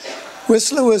Whistler.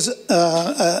 Whistler was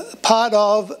part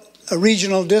of a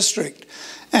regional district.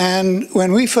 And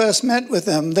when we first met with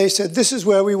them, they said, this is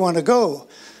where we want to go.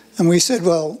 And we said,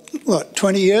 well, what,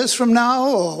 20 years from now?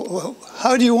 Or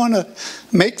how do you want to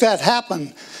make that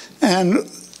happen? And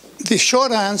the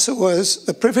short answer was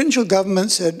the provincial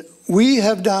government said, we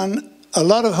have done a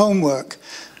lot of homework,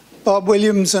 Bob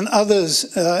Williams and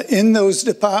others in those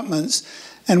departments,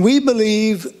 and we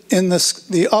believe in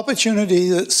the opportunity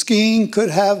that skiing could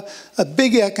have a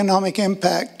big economic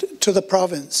impact to the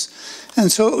province.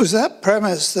 And so it was that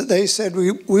premise that they said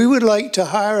we would like to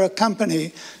hire a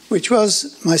company, which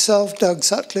was myself, Doug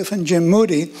Sutcliffe, and Jim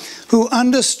Moody, who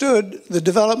understood the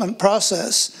development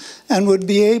process and would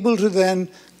be able to then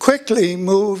quickly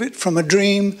move it from a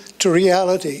dream to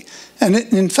reality. And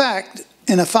in fact,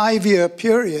 in a 5-year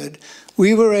period,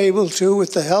 we were able to,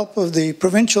 with the help of the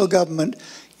provincial government,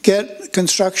 get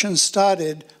construction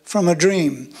started from a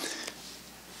dream.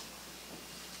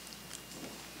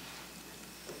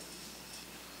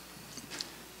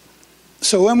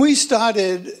 So when we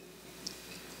started,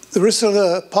 the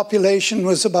Whistler population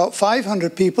was about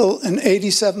 500 people and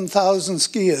 87,000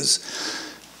 skiers.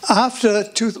 After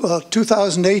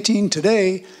 2018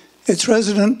 today, its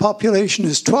resident population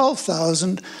is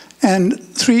 12,000 and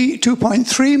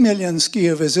 2.3 million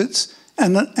skier visits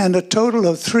and a total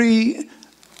of 3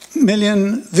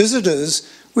 million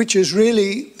visitors, which is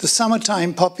really the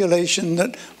summertime population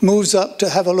that moves up to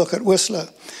have a look at Whistler.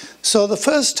 So the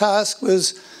first task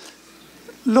was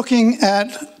looking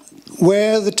at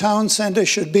where the town centre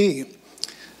should be.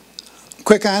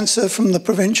 Quick answer from the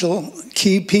provincial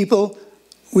key people,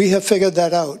 we have figured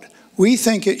that out. We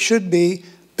think it should be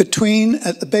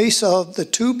at the base of the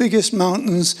 2 biggest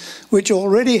mountains, which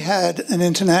already had an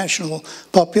international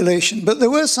population. But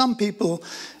there were some people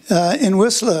in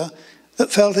Whistler that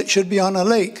felt it should be on a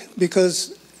lake,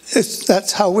 because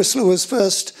that's how Whistler was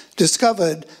first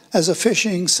discovered, as a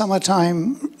fishing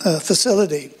summertime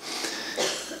facility.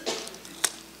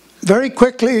 Very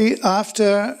quickly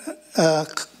after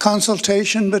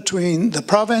consultation between the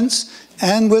province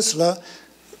and Whistler,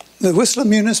 the Whistler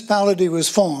municipality was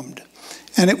formed.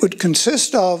 And it would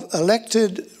consist of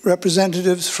elected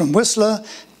representatives from Whistler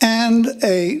and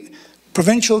a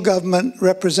provincial government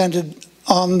represented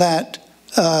on that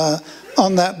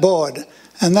board.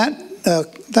 And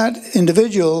that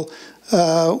individual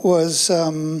was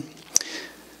Al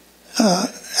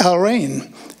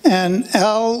Rain. And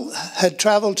Al had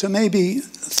traveled to maybe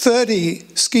 30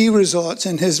 ski resorts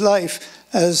in his life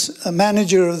as a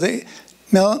manager of the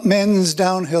men's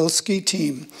downhill ski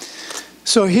team.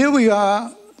 So here we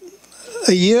are,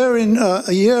 a year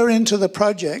into the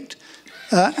project,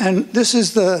 and this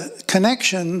is the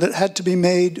connection that had to be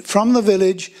made from the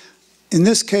village, in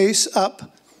this case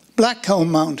up Blackcomb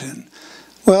Mountain.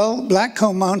 Well,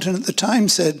 Blackcomb Mountain at the time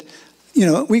said, you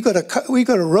know, we got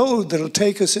a road that'll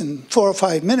take us in 4 or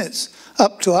 5 minutes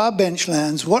up to our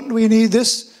benchlands. What do we need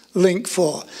this link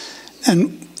for?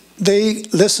 And they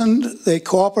listened, they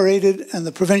cooperated, and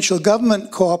the provincial government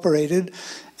cooperated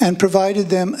and provided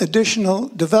them additional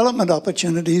development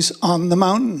opportunities on the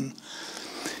mountain.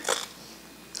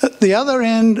 At the other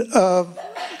end of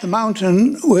the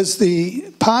mountain was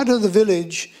the part of the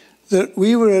village that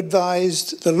we were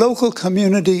advised the local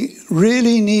community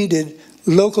really needed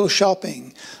local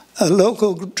shopping, a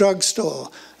local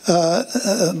drugstore,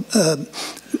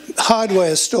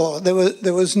 hardware store.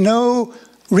 There was no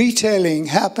retailing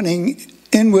happening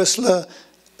in Whistler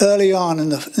early on in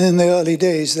the early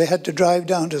days. They had to drive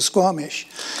down to Squamish.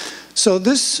 So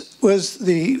this was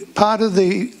the part of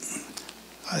the,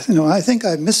 I think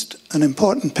I missed an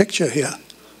important picture here.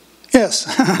 Yes,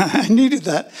 I needed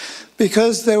that,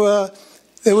 because there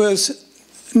was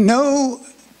no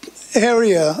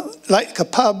area like a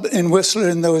pub in Whistler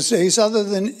in those days other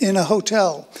than in a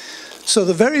hotel. So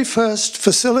the very first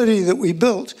facility that we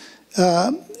built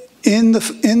in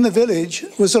the village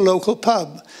was a local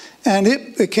pub. And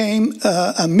it became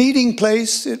a meeting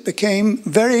place. It became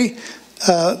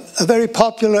a very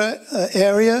popular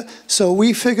area. So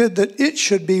we figured that it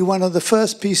should be one of the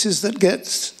first pieces that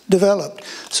gets developed.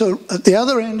 So at the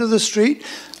other end of the street,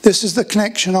 this is the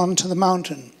connection onto the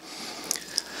mountain.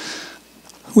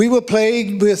 We were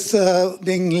plagued with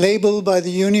being labeled by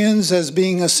the unions as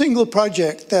being a single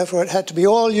project, therefore it had to be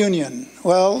all union.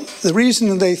 Well, the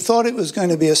reason they thought it was going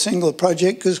to be a single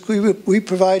project is we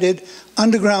provided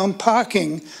underground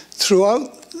parking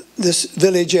throughout this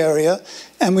village area,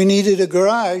 and we needed a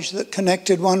garage that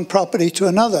connected one property to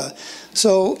another.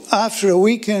 So after a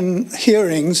week in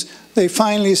hearings, they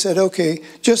finally said, okay,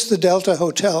 just the Delta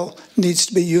Hotel needs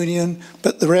to be union,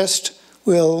 but the rest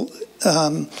will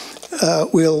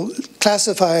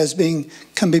classify as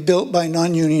can be built by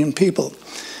non-union people.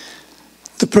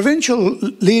 The provincial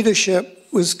leadership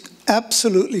was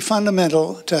absolutely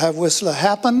fundamental to have Whistler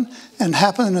happen, and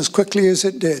happen as quickly as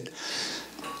it did.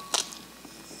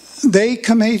 They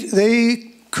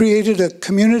created a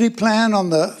community plan on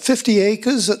the 50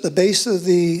 acres at the base of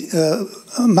the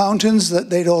mountains that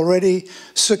they'd already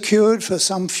secured for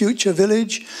some future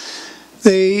village.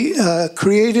 They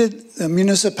created the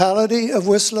municipality of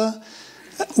Whistler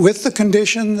with the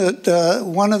condition that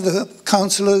one of the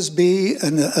councillors be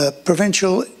a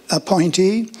provincial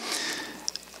appointee.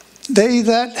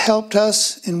 That helped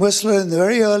us in Whistler in the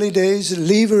very early days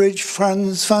leverage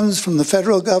funds from the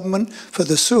federal government for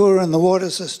the sewer and the water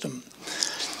system.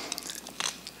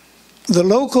 The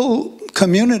local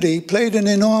community played an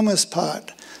enormous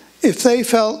part. If they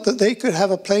felt that they could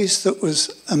have a place that was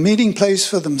a meeting place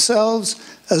for themselves,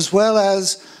 as well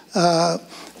as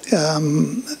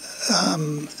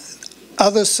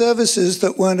other services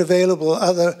that weren't available,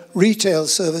 other retail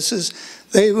services,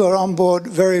 they were on board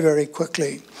very, very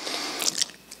quickly.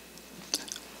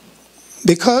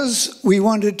 Because we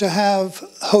wanted to have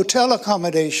hotel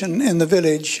accommodation in the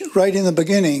village right in the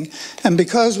beginning, and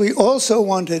because we also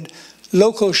wanted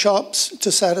local shops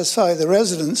to satisfy the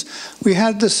residents, we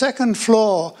had the second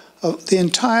floor of the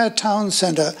entire town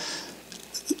centre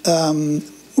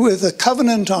with a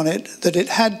covenant on it that it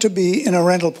had to be in a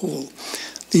rental pool.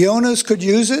 The owners could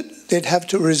use it, they'd have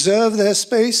to reserve their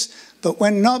space, but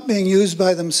when not being used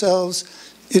by themselves,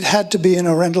 it had to be in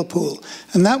a rental pool.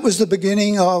 And that was the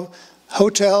beginning of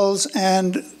hotels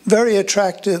and very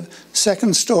attractive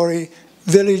second-story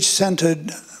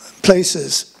village-centered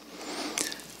places.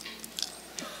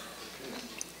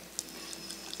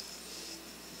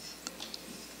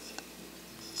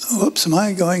 Whoops, am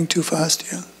I going too fast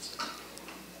here?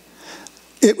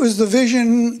 It was the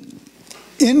vision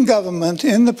in government,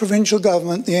 in the provincial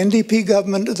government, the NDP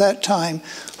government at that time,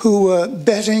 who were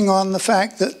betting on the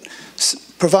fact that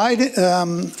provide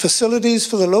facilities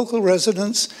for the local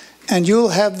residents and you'll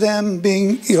have them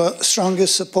being your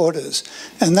strongest supporters.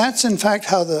 And that's in fact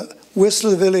how the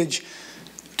Whistler Village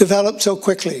developed so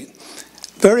quickly.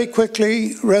 Very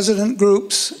quickly, resident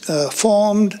groups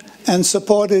formed and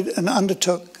supported and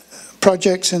undertook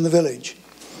projects in the village.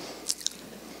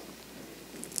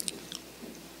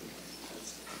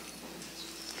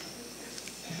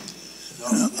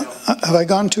 Have I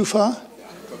gone too far?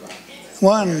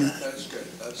 One. That's good.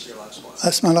 That's your last one.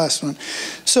 That's my last one.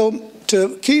 So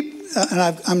to keep,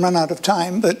 and I'm run out of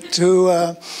time, but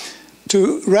to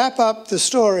wrap up the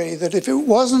story, that if it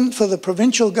wasn't for the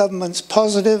provincial government's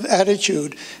positive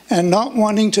attitude and not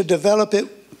wanting to develop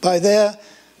it by their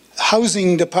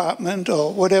housing department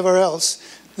or whatever else,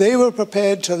 they were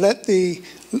prepared to let the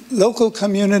local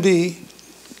community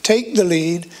take the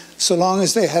lead so long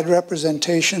as they had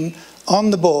representation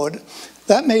on the board.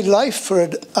 That made life for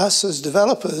us as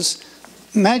developers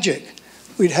magic.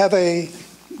 We'd have a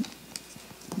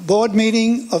board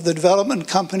meeting of the development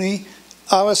company,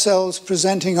 ourselves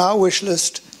presenting our wish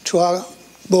list to our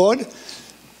board.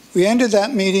 We ended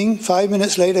that meeting. 5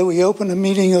 minutes later, we opened a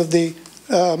meeting of the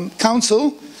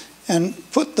council and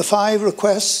put the 5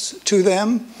 requests to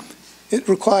them. It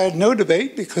required no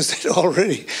debate because they'd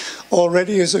already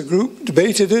as a group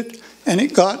debated it, and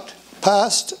it got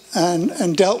passed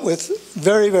and dealt with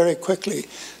very, very quickly.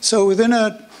 So within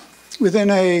a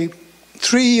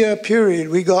 3-year period,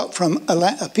 we got from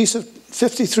a piece of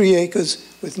 53 acres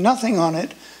with nothing on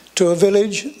it to a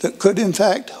village that could in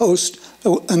fact host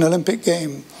an Olympic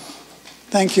game.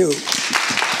 Thank you.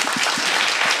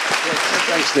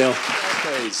 Thanks, Neil.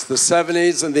 The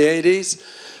 70s and the 80s,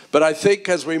 but I think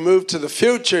as we move to the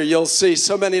future, you'll see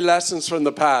so many lessons from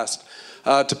the past.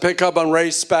 To pick up on Ray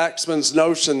Spaxman's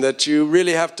notion that you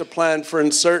really have to plan for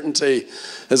uncertainty.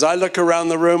 As I look around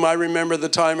the room, I remember the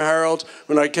time, Harold,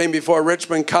 when I came before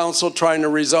Richmond Council trying to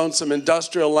rezone some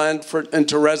industrial land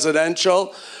into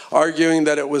residential, arguing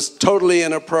that it was totally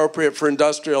inappropriate for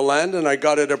industrial land, and I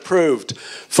got it approved.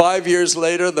 5 years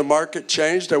later, the market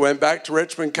changed. I went back to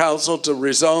Richmond Council to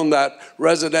rezone that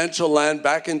residential land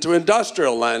back into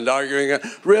industrial land, arguing it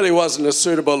really wasn't a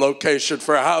suitable location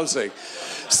for housing.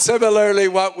 Similarly,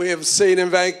 what we have seen in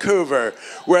Vancouver,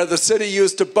 where the city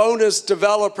used to bonus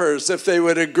developers if they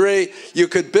would agree, you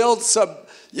could build some,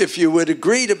 if you would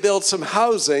agree to build some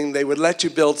housing, they would let you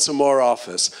build some more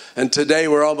office. And today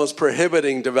we're almost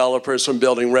prohibiting developers from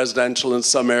building residential in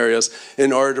some areas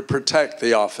in order to protect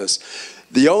the office.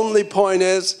 The only point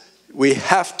is, we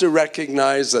have to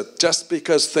recognize that just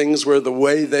because things were the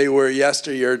way they were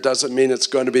yesteryear doesn't mean it's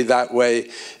going to be that way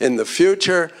in the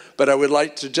future. But I would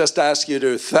like to just ask you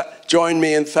to join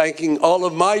me in thanking all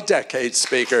of my decade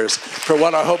speakers for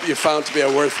what I hope you found to be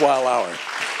a worthwhile hour.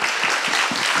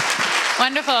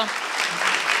 Wonderful.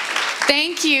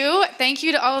 Thank you. Thank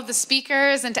you to all of the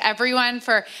speakers and to everyone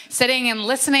for sitting and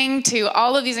listening to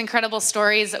all of these incredible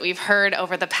stories that we've heard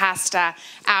over the past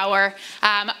hour.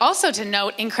 Also to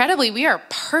note, incredibly, we are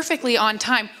perfectly on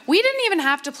time. We didn't even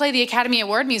have to play the Academy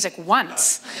Award music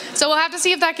once. So we'll have to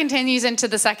see if that continues into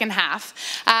the second half.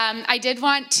 I did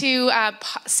want to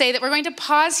say that we're going to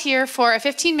pause here for a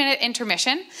 15-minute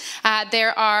intermission.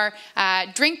 There are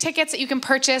drink tickets that you can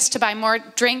purchase to buy more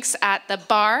drinks at the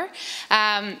bar.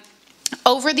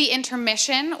 Over the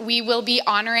intermission, we will be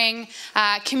honoring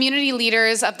community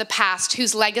leaders of the past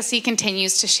whose legacy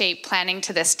continues to shape planning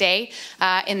to this day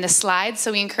in the slides.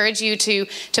 So we encourage you to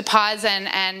pause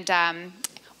and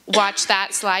watch that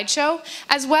slideshow,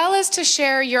 as well as to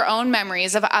share your own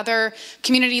memories of other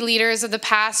community leaders of the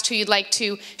past who you'd like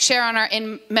to share on our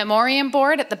in memoriam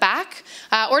board at the back,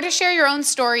 or to share your own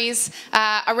stories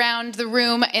around the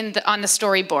room on the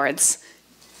storyboards.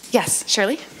 Yes,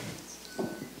 Shirley?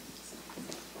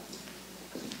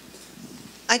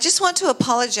 I just want to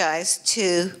apologize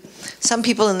to some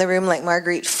people in the room like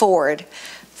Marguerite Ford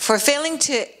for failing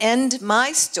to end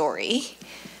my story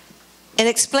and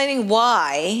explaining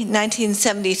why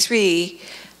 1973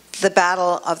 the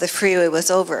Battle of the Freeway was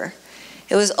over.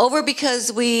 It was over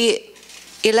because we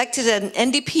elected an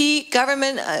NDP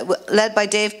government led by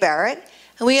Dave Barrett,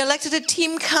 and we elected a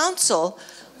team council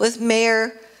with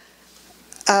Mayor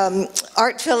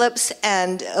Art Phillips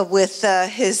and with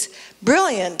his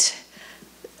brilliant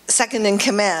second in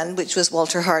command, which was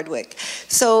Walter Hardwick.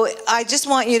 So I just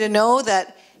want you to know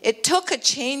that it took a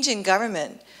change in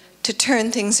government to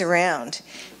turn things around.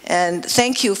 And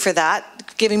thank you for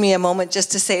that, giving me a moment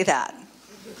just to say that.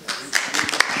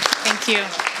 Thank you.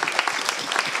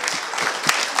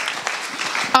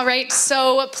 All right,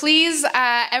 so please,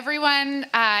 everyone,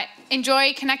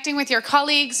 enjoy connecting with your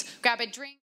colleagues, grab a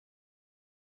drink.